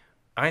story,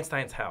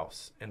 Einstein's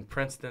house in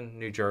Princeton,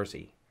 New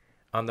Jersey,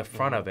 on the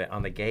front of it,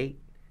 on the gate,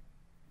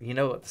 you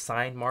know what the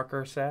sign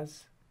marker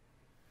says?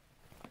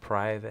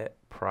 Private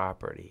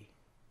property.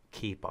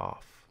 Keep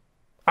off.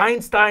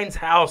 Einstein's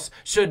house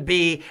should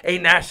be a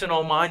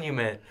national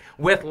monument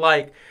with,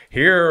 like,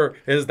 here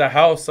is the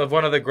house of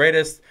one of the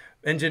greatest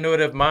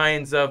ingenuitive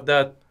minds of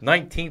the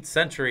 19th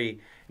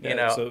century,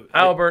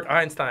 Albert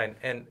Einstein,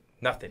 and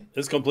nothing.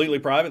 It's completely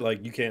private,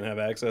 like you can't have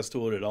access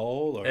to it at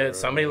all? Or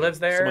somebody lives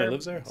there. Somebody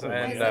lives there? Oh,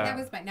 and, that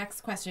was my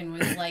next question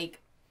was,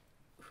 like,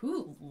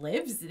 who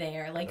lives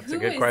there? Like, That's who a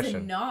good is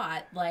question.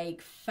 Not,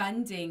 like,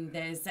 funding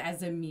this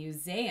as a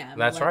museum?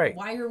 That's like, right.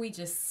 Why are we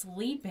just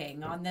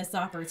sleeping on this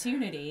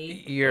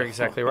opportunity? You're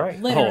exactly right.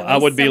 Literally, I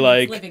would be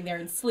like, living there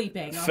and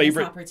sleeping on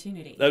favorite this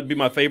opportunity. That would be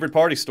my favorite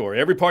party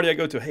story. Every party I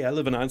go to, hey, I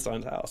live in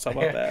Einstein's house. How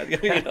about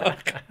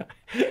that?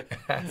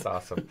 That's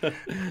awesome.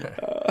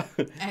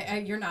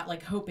 You're not,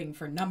 like, hoping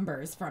for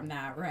numbers from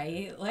that,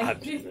 right?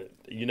 Like,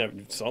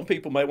 some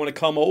people might want to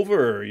come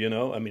over,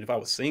 I mean, if I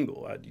was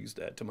single, I'd use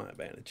that to my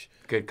advantage.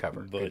 Good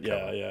cover. But Good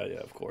cover. yeah,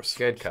 of course.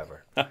 Good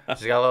cover.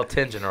 She's got a little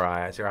tinge in her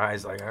eyes. Her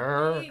eyes like,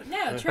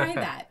 No, try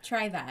that.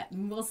 Try that.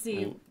 And we'll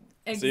see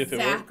See if it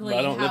exactly works.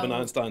 I don't live how in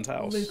Einstein's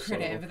house.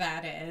 lucrative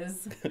that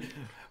is.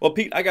 Well,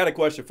 Pete, I got a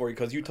question for you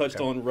because you touched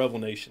on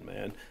RevelNation,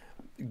 man.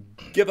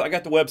 I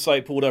got the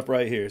website pulled up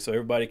right here so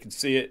everybody can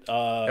see it.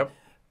 Yep.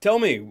 Tell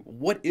me,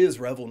 what is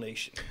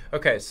RevelNation?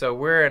 Okay, so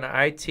we're an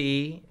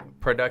IT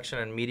production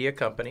and media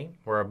company.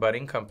 We're a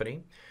budding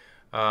company.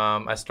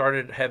 I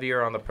started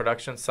heavier on the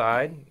production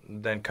side.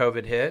 Then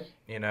COVID hit,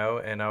 and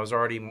I was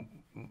already,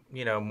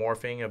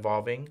 morphing,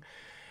 evolving.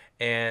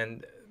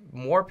 And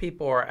more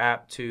people are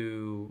apt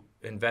to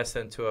invest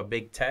into a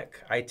big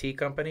tech IT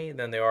company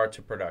than they are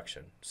to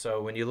production.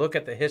 So when you look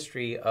at the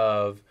history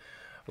of,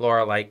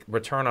 Laura, like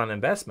return on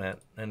investment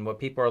and what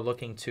people are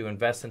looking to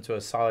invest into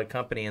a solid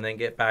company and then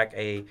get back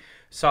a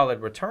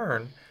solid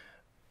return,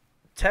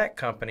 tech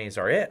companies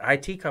are it.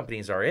 IT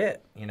companies are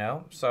it,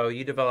 So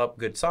you develop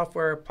good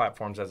software,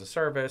 platforms as a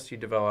service. You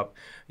develop,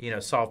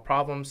 solve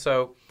problems.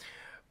 So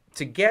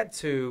to get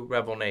to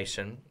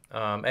RevelNation,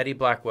 Eddie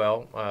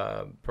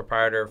Blackwell,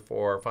 proprietor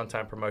for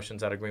Funtime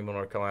Promotions out of Greenville,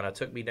 North Carolina,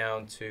 took me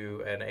down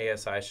to an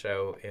ASI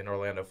show in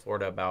Orlando,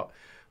 Florida about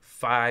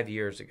 5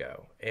 years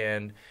ago.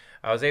 And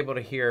I was able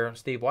to hear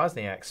Steve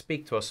Wozniak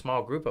speak to a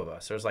small group of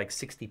us. There's like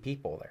 60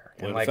 people there.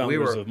 One of the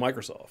founders of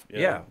Microsoft.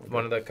 Yeah,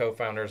 one of the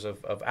co-founders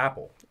of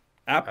Apple.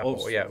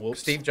 Apple, yeah. Whoops.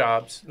 Steve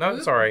Jobs. No,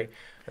 sorry.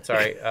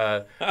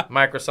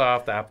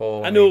 Microsoft,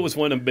 Apple. I knew it was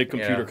one of them big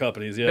computer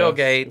companies. Yeah. Bill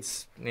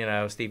Gates,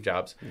 Steve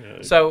Jobs.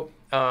 Yeah. So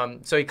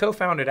he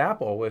co-founded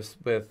Apple with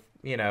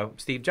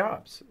Steve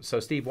Jobs. So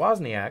Steve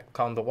Wozniak,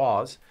 called him the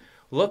Woz,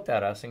 looked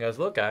at us and goes,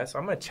 "Look, guys,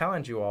 I'm going to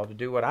challenge you all to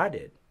do what I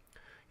did.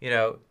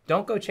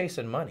 Don't go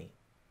chasing money."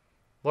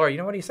 Laura, you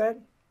know what he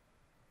said?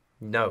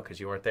 No, because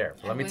you weren't there.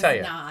 But let me tell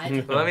you.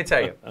 Let me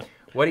tell you.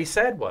 What he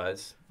said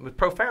was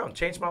profound,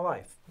 changed my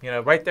life.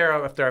 Right there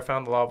after I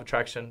found the law of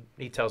attraction,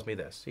 he tells me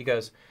this. He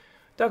goes,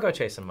 "Don't go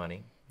chasing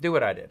money. Do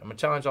what I did. I'm going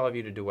to challenge all of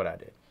you to do what I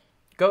did.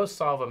 Go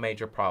solve a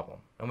major problem.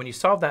 And when you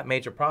solve that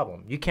major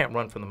problem, you can't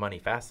run from the money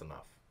fast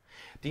enough."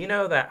 Do you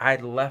know that I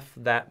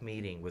left that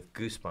meeting with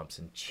goosebumps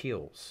and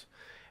chills?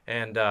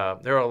 And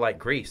they're all like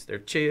grease. They're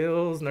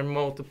chills and they're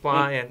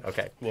multiplying.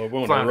 Okay. Well,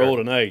 we're on a roll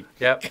tonight.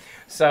 Yep.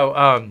 So,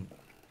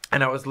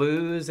 and I was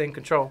losing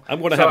control. I'm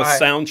going to have a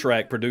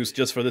soundtrack produced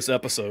just for this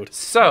episode.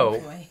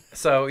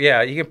 So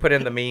yeah, you can put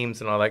in the memes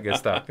and all that good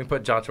stuff. You can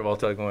put John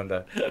Travolta going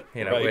to,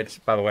 right.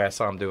 Which, by the way, I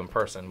saw him do in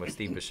person with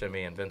Steve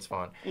Buscemi and Vince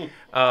Vaughn.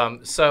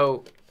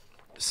 So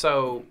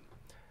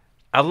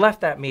I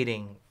left that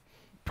meeting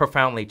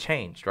profoundly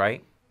changed,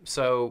 right?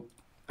 So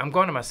I'm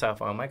going to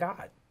myself, oh my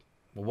God,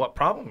 well, what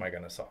problem am I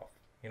going to solve?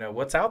 You know,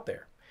 what's out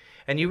there?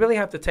 And you really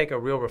have to take a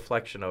real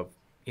reflection of,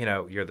 you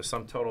know, you're the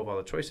sum total of all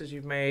the choices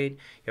you've made.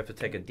 You have to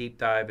take a deep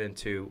dive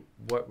into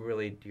what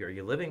really are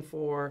you living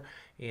for.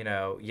 You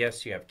know,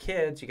 yes, you have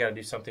kids. You got to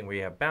do something where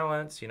you have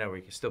balance, you know, where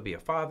you can still be a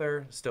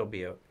father, still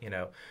be a, you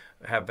know,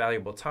 have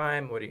valuable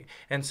time.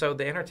 And so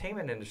the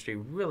entertainment industry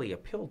really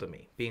appealed to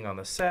me. Being on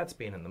the sets,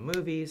 being in the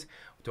movies.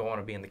 Do I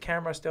want to be in the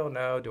camera still?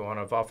 No. Do I want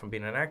to evolve from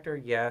being an actor?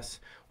 Yes.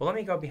 Well, let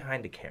me go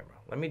behind the camera.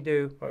 Let me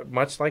do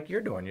much like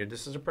you're doing.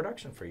 This is a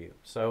production for you.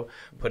 So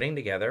putting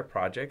together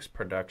projects,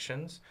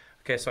 productions.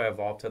 Okay, so I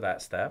evolved to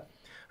that step.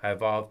 I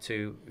evolved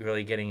to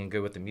really getting in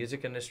good with the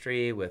music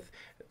industry, with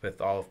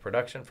all of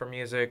production for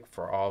music,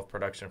 for all of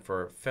production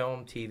for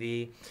film,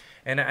 TV.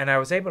 And I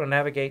was able to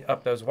navigate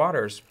up those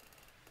waters.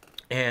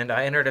 And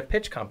I entered a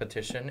pitch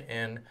competition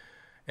in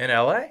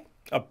L.A.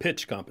 A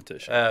pitch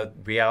competition?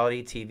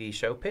 Reality TV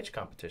show pitch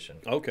competition.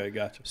 Okay,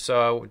 gotcha.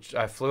 So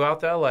I flew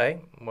out to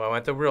L.A. Well, I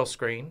went to Real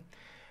Screen.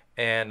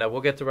 And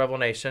we'll get to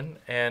RevelNation.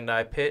 And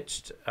I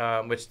pitched,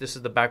 which this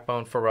is the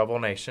backbone for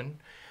RevelNation.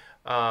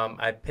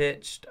 I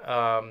pitched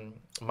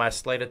my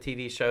slate of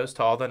TV shows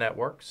to all the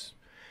networks.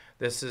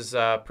 This is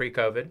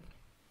pre-COVID.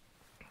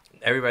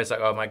 Everybody's like,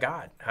 oh, my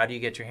God, how do you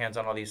get your hands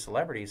on all these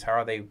celebrities? How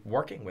are they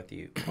working with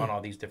you on all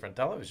these different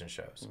television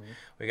shows? Mm-hmm.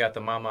 We got the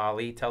Mama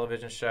Ali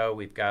television show.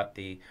 We've got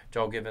the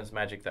Joel Gibbons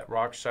Magic That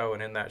Rock show.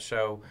 And in that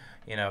show,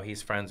 you know,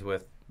 he's friends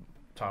with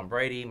Tom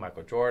Brady,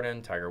 Michael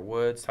Jordan, Tiger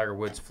Woods. Tiger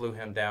Woods flew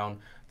him down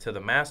to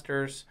the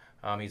Masters.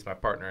 He's my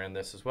partner in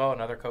this as well,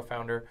 another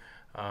co-founder.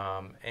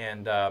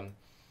 And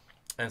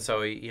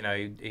so, he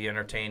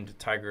entertained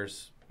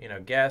Tiger's,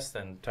 guests.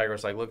 And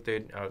Tiger's like, look,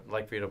 dude, I'd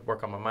like for you to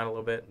work on my mind a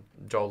little bit.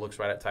 Joel looks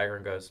right at Tiger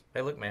and goes,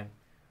 hey, look, man,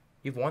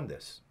 you've won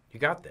this. You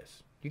got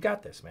this. You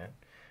got this, man.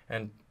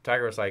 And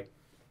Tiger was like,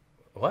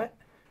 what?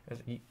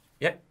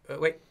 Yeah,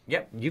 wait,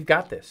 yep, you've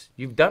got this.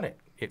 You've done it.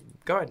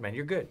 Go ahead, man,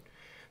 you're good.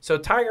 So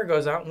Tiger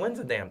goes out and wins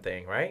the damn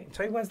thing, right?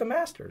 So he wins the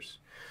Masters.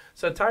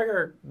 So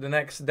Tiger, the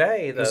next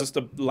day... Is this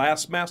the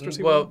last Masters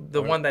he won? Well,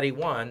 the one that he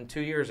won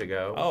 2 years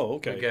ago. Oh,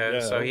 okay.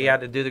 Yeah, so okay. He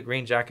had to do the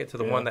green jacket to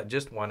the one that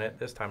just won it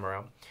this time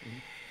around. Mm-hmm.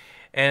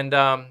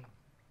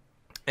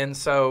 And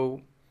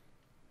so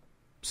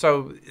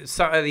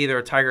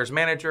either Tiger's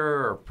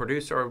manager or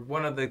producer or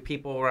one of the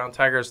people around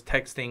Tiger's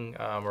texting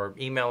or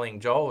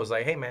emailing Joel was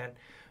like, hey, man,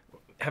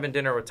 having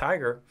dinner with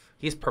Tiger,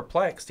 he's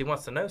perplexed. He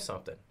wants to know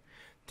something.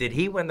 Did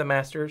he win the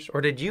Masters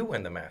or did you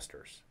win the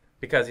Masters?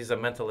 Because he's a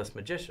mentalist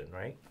magician,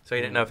 right? So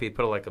he didn't know if he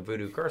put like a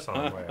voodoo curse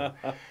on him or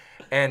whatever.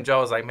 And Joe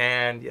was like,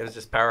 man, it was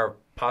just power of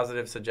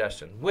positive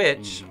suggestion,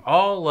 which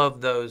all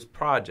of those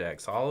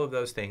projects, all of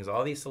those things,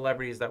 all these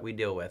celebrities that we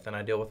deal with, and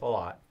I deal with a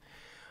lot,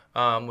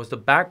 was the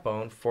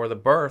backbone for the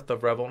birth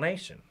of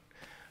RevelNation.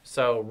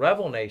 So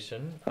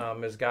RevelNation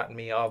has gotten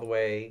me all the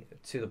way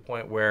to the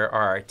point where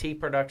our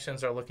IT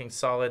productions are looking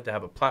solid to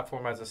have a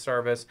platform as a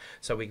service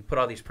so we can put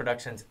all these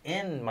productions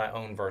in my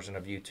own version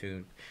of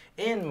YouTube,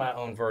 in my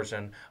own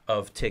version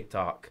of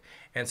TikTok.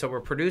 And so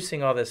we're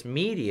producing all this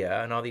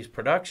media and all these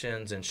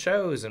productions and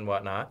shows and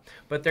whatnot,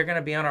 but they're going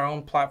to be on our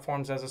own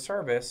platforms as a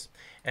service,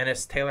 and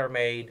it's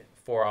tailor-made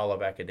for all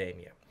of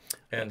academia.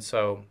 And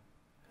so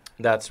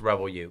that's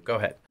Revel U. Go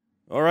ahead.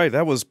 All right,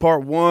 that was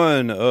part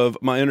one of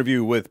my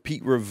interview with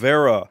Pete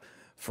Rivera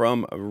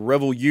from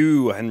Revel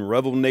U and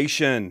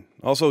RevelNation,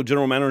 also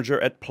general manager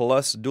at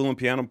Plus Dual and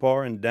Piano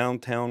Bar in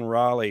downtown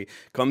Raleigh.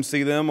 Come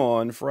see them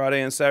on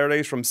Friday and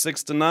Saturdays from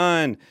 6 to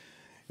 9.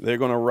 They're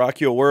going to rock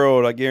your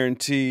world, I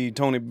guarantee.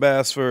 Tony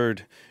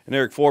Bassford and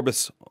Eric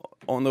Forbes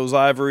on those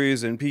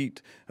ivories, and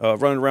Pete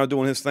running around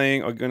doing his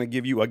thing are going to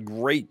give you a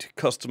great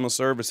customer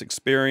service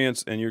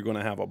experience, and you're going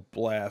to have a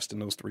blast in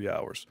those 3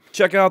 hours.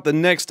 Check out the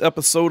next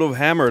episode of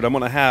Hammered. I'm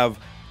going to have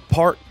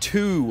part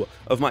 2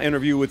 of my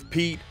interview with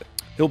Pete.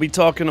 He'll be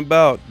talking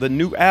about the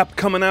new app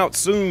coming out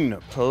soon,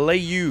 Play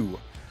You.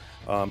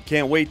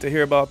 Can't wait to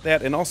hear about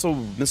that. And also,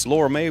 Miss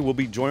Laura May will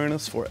be joining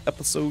us for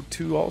episode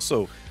 2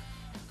 also.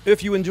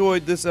 If you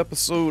enjoyed this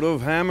episode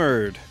of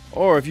Hammered,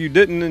 or if you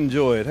didn't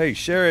enjoy it, hey,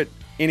 share it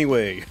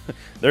anyway.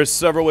 There's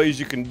several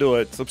ways you can do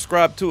it.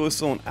 Subscribe to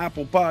us on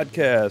Apple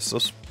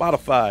Podcasts,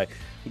 Spotify,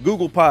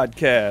 Google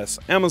Podcasts,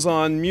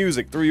 Amazon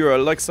Music through your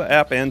Alexa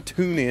app, and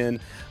TuneIn.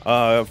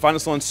 Find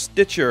us on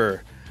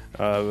Stitcher.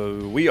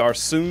 We are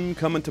soon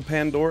coming to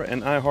Pandora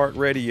and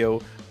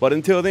iHeartRadio. But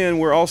until then,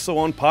 we're also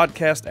on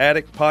Podcast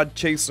Addict,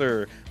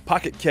 Podchaser,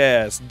 Pocket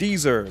Cast,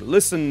 Deezer,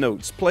 Listen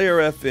Notes, Player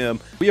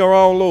FM. We are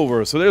all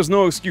over, so there's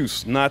no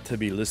excuse not to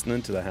be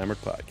listening to the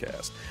Hammered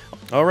Podcast.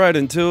 All right,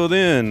 until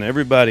then,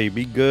 everybody,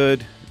 be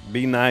good,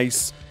 be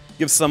nice,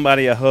 give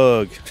somebody a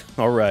hug.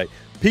 All right,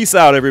 peace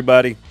out,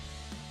 everybody.